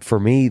 And for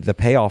me, the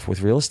payoff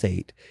with real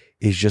estate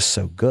is just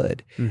so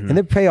good. Mm-hmm. And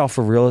the payoff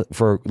for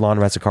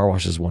laundromats and car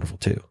washes is wonderful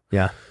too.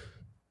 Yeah.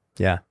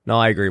 Yeah. No,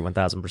 I agree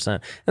 1,000%.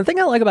 And the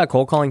thing I like about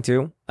cold calling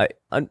too,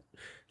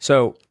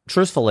 so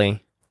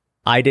truthfully,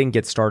 I didn't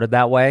get started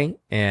that way.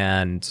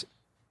 And,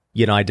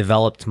 I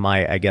developed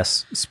my, I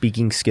guess,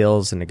 speaking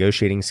skills and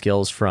negotiating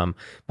skills from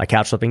my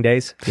couch flipping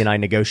days. I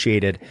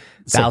negotiated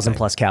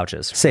 1,000+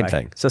 couches. Same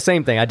thing. So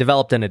same thing. I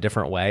developed in a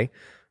different way.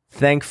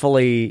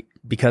 Thankfully,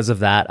 because of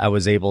that, I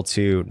was able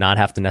to not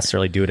have to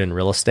necessarily do it in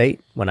real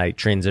estate when I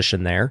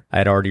transitioned there. I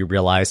had already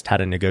realized how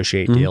to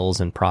negotiate deals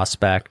and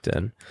prospect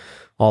and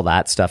all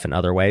that stuff in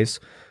other ways.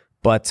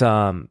 But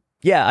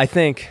I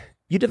think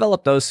you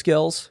develop those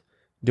skills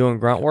doing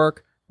grunt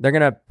work, they're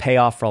going to pay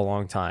off for a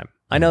long time.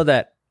 I know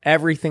that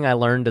everything I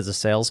learned as a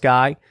sales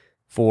guy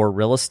for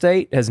real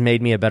estate has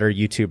made me a better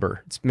YouTuber.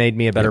 It's made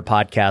me a better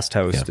podcast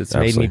host. It's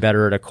made me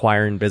better at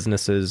acquiring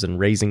businesses and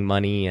raising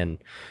money and,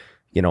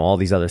 all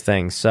these other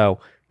things. So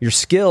your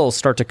skills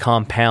start to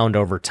compound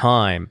over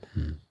time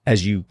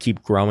as you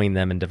keep growing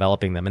them and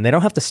developing them. And they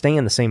don't have to stay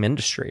in the same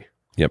industry.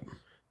 Yep.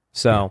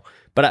 So,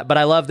 but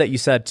I love that you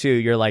said too,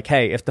 you're like,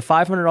 hey, if the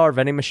 $500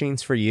 vending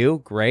machine's for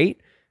you,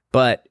 great.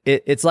 But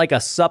it's like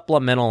a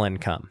supplemental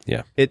income.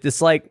 Yeah.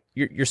 It's like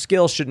your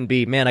skills shouldn't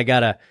be, man, I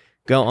got to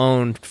go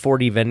own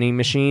 40 vending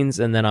machines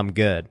and then I'm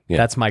good. Yeah.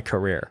 That's my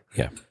career.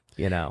 Yeah.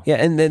 You know? Yeah.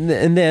 And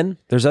then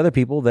there's other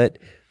people that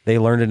they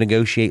learn to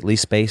negotiate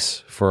lease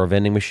space for a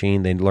vending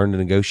machine. They learn to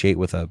negotiate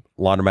with a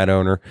laundromat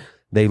owner.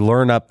 They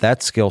learn up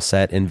that skill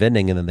set in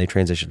vending and then they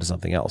transition to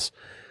something else.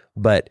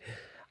 But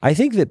I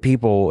think that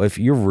people, if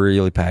you're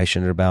really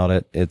passionate about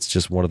it, it's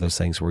just one of those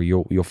things where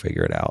you'll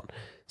figure it out.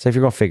 So if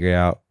you're going to figure it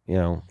out,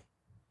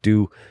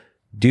 do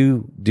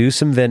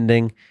some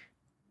vending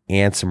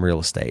and some real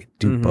estate.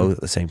 Do both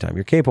at the same time.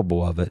 You're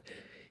capable of it.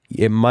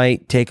 It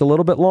might take a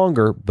little bit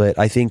longer, but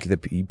I think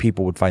that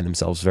people would find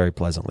themselves very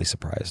pleasantly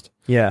surprised.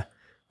 Yeah.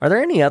 Are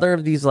there any other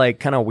of these like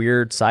kind of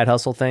weird side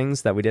hustle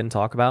things that we didn't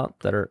talk about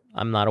that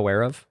I'm not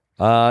aware of?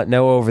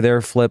 Noah over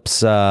there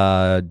flips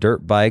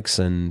dirt bikes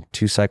and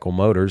 2-cycle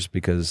motors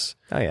because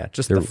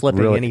just the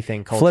flipping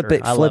anything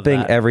culture.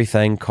 Flipping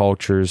everything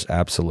culture's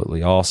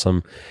absolutely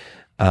awesome.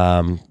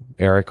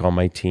 Eric on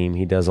my team,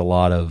 he does a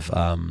lot of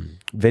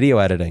video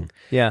editing.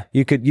 Yeah,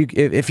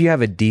 if you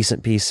have a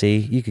decent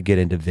PC, you could get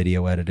into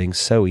video editing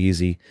so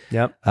easy.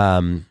 Yep.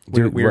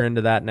 We're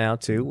into that now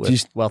too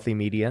with Wealthy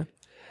Media.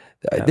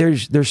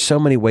 There's so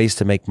many ways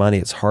to make money.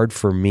 It's hard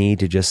for me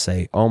to just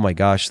say, oh my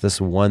gosh, this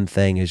one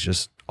thing is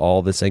just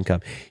all this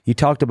income. You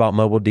talked about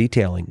mobile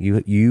detailing.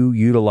 You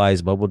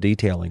utilize mobile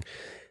detailing.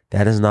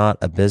 That is not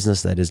a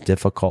business that is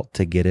difficult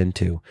to get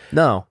into.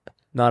 No,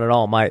 not at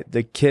all.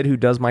 The kid who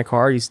does my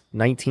car, he's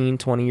 19,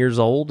 20 years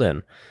old,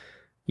 and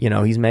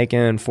he's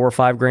making $4 or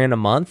 $5 a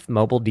month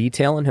mobile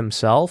detailing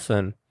himself,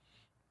 and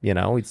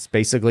it's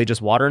basically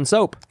just water and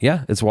soap.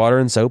 Yeah, it's water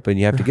and soap, and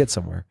you have to get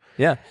somewhere.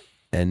 Yeah.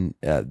 And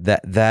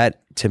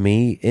that to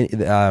me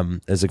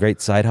is a great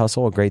side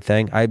hustle, a great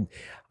thing. I'm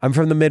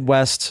from the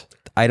Midwest.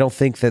 I don't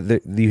think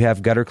that you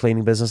have gutter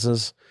cleaning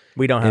businesses.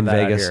 We don't have in that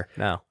Vegas. Out here.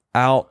 No.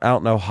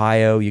 Out in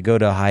Ohio, you go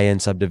to a high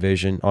end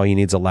subdivision. All you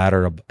need is a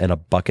ladder and a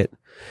bucket,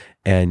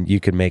 and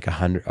you can make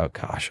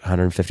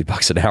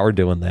 $150 an hour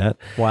doing that.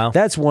 Wow,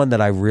 that's one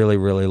that I really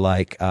really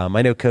like.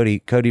 I know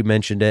Cody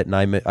mentioned it, and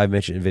I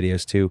mentioned in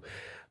videos too.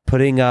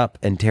 Putting up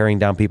and tearing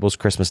down people's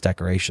Christmas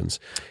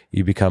decorations.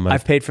 You become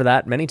I've paid for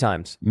that many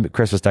times.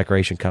 Christmas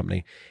decoration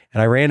company.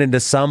 And I ran into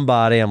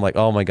somebody, I'm like,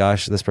 oh my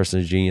gosh, this person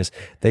is genius.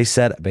 They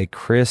set up a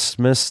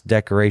Christmas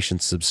decoration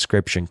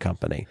subscription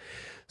company.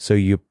 So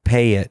you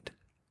pay it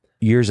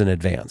years in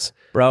advance.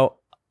 Bro,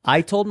 I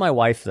told my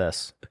wife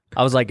this.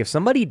 I was like, if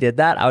somebody did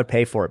that, I would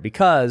pay for it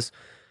because,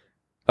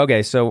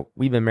 so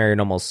we've been married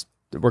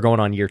we're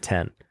going on year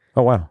 10.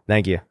 Oh, wow.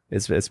 Thank you.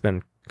 It's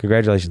been.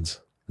 Congratulations.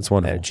 It's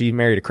wonderful. She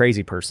married a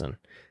crazy person.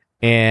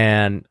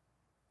 And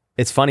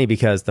it's funny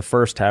because the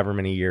first however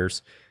many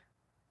years,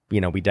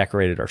 we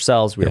decorated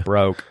ourselves. We were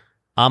broke.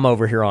 I'm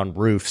over here on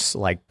roofs,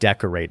 like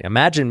decorating.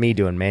 Imagine me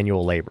doing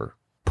manual labor,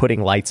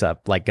 putting lights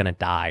up, like gonna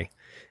die.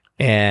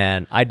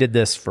 And I did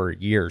this for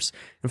years.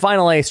 And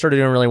finally, I started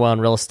doing really well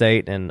in real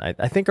estate. And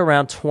I think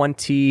around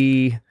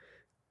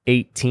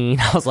 2018,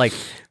 I was like,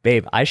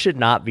 babe, I should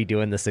not be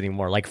doing this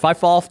anymore. Like if I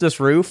fall off this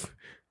roof,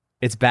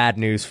 it's bad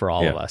news for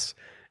all of us.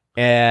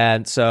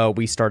 And so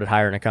we started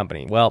hiring a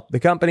company. Well, the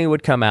company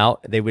would come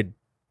out. They would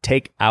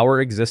take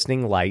our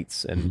existing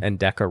lights and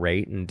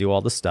decorate and do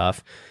all the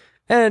stuff.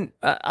 And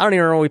I don't even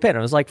remember what we paid. It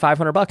was like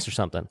 $500 or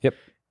something. Yep.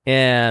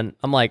 And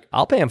I'm like,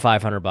 I'll pay him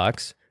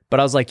 $500. But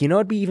I was like,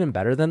 it'd be even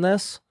better than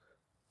this.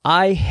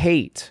 I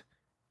hate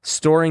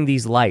storing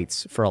these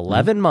lights for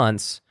 11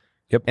 months.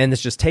 Yep. And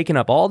it's just taking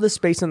up all this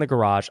space in the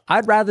garage.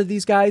 I'd rather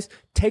these guys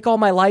take all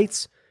my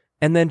lights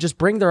and then just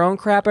bring their own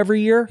crap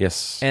every year.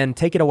 Yes. And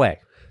take it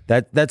away.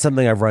 That's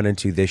something I've run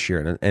into this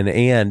year,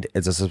 and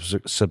it's a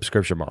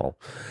subscription model.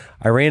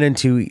 I ran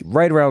into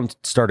right around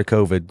start of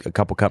COVID a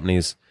couple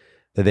companies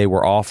that they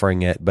were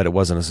offering it, but it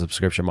wasn't a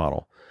subscription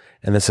model.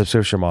 And the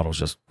subscription model is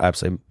just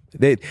absolutely.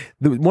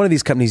 One of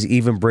these companies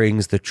even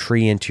brings the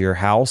tree into your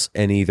house,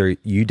 and either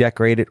you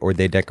decorate it or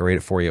they decorate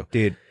it for you,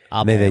 dude.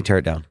 They tear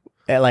it down.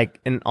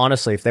 And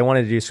honestly, if they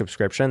wanted to do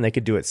subscription, they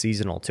could do it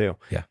seasonal too.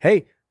 Yeah.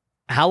 Hey,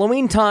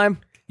 Halloween time.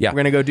 Yeah, we're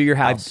gonna go do your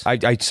house.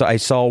 I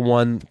saw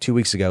one 2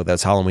 weeks ago.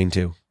 That's Halloween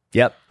too.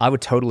 Yep, I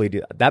would totally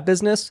do that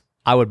business.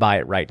 I would buy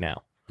it right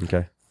now.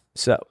 Okay.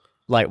 So,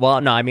 I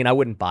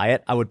wouldn't buy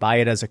it. I would buy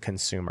it as a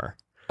consumer.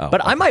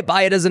 But I might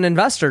buy it as an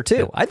investor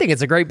too. I think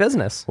it's a great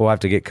business. We'll have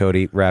to get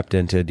Cody wrapped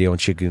into a deal,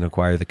 and she can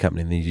acquire the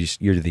company, and then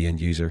you're the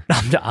end user.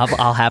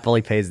 I'll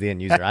happily pay as the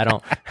end user. I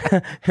don't,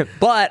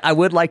 but I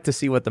would like to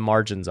see what the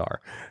margins are.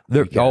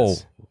 We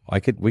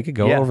could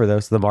go over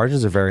those. The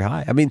margins are very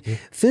high. I mean,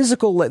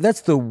 physical.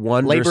 That's the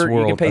wondrous labor.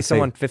 World. You can pay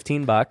someone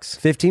 $15,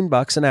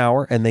 $15 an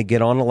hour, and they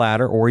get on a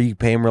ladder, or you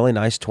pay them really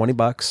nice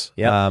 $20.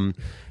 Yep.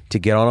 To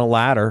get on a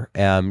ladder,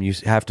 you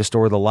have to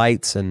store the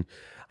lights. And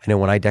I know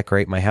when I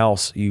decorate my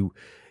house,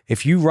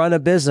 if you run a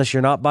business,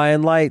 you're not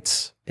buying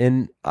lights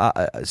in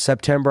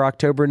September,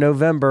 October,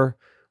 November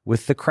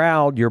with the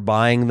crowd. You're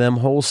buying them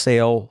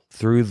wholesale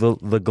through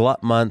the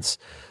glut months.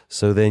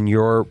 So then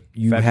you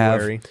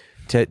February. have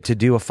to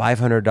do a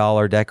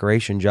 $500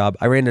 decoration job.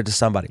 I ran into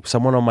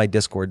someone on my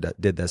Discord that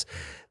did this.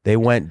 They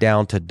went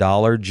down to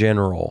Dollar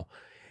General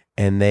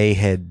and they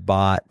had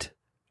bought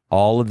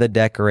all of the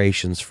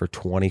decorations for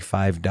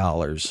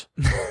 $25.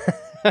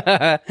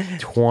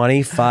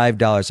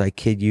 $25. I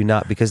kid you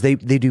not, because they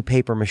do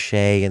paper mache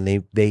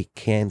and they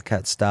can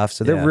cut stuff.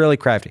 So they're really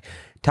crafty.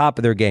 Top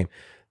of their game.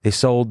 They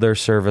sold their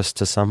service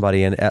to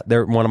somebody, and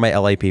they're one of my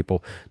LA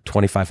people,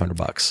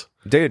 $2,500.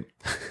 Dude,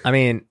 I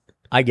mean,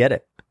 I get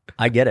it.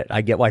 I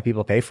get why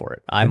people pay for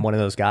it. I'm one of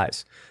those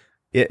guys.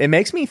 It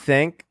makes me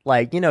think,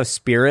 like,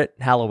 Spirit,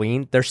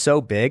 Halloween, they're so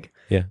big.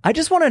 Yeah. I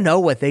just want to know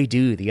what they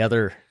do the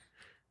other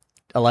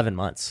 11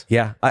 months.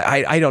 Yeah.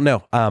 I don't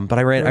know. But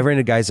I ran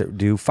into guys that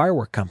do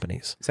firework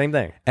companies. Same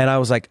thing. And I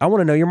was like, I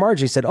want to know your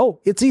margin. He said, oh,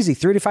 it's easy,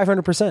 300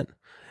 to 500%.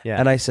 Yeah.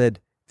 And I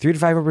said, 300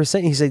 to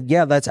 500%. He said,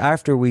 yeah, that's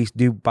after we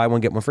do buy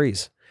one, get one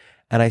freeze.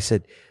 And I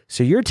said,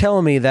 so you're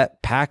telling me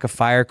that pack of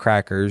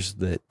firecrackers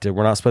that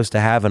we're not supposed to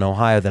have in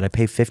Ohio that I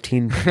pay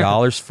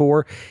 $15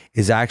 for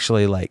is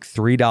actually like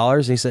 $3?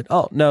 And he said,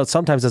 oh, no,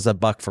 sometimes it's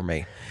 $1 for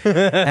me.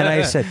 And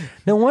I said,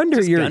 no wonder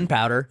Just you're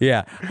gunpowder.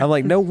 Yeah. I'm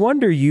like, no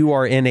wonder you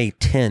are in a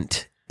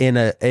tent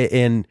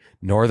in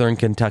northern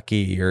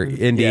Kentucky or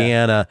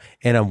Indiana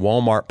in a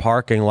Walmart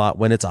parking lot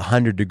when it's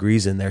 100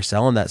 degrees in there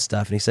selling that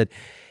stuff. And he said,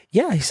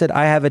 yeah, he said,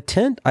 I have a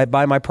tent, I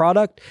buy my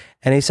product,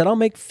 and he said, I'll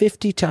make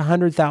 $50,000 to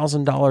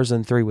 $100,000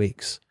 in 3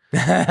 weeks.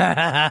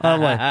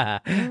 I'm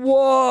like,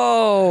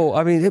 whoa.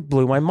 I mean, it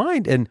blew my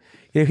mind. And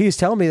he was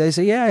telling me, they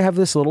say, yeah, I have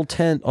this little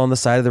tent on the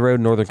side of the road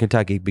in northern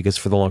Kentucky, because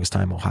for the longest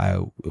time,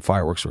 Ohio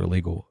fireworks were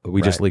illegal.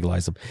 We just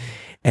legalized them.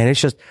 And it's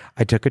just,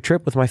 I took a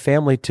trip with my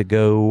family to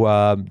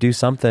go do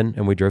something,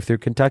 and we drove through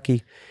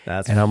Kentucky.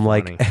 That's and I'm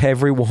funny. like,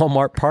 every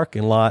Walmart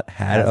parking lot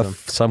had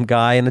some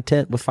guy in a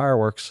tent with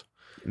fireworks.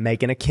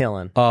 Making a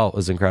killing. Oh, it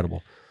was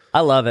incredible.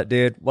 I love it,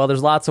 dude. Well,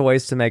 there's lots of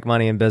ways to make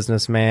money in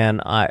business, man.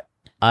 I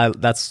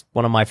that's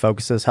one of my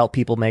focuses, help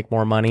people make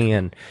more money,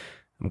 and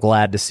I'm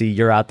glad to see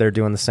you're out there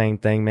doing the same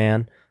thing,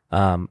 man.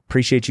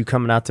 Appreciate you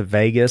coming out to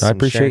Vegas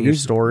and sharing your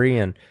story,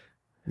 and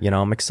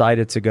I'm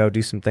excited to go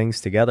do some things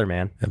together,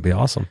 man. That'd be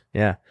awesome.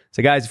 Yeah.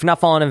 So guys, if you're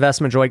not following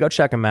Investment Joy, go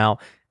check them out,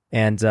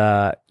 and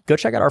go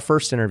check out our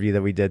first interview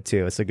that we did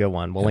too. It's a good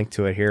one. We'll link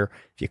to it here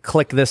if you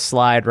click this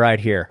slide right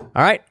here.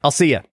 All right, I'll see you.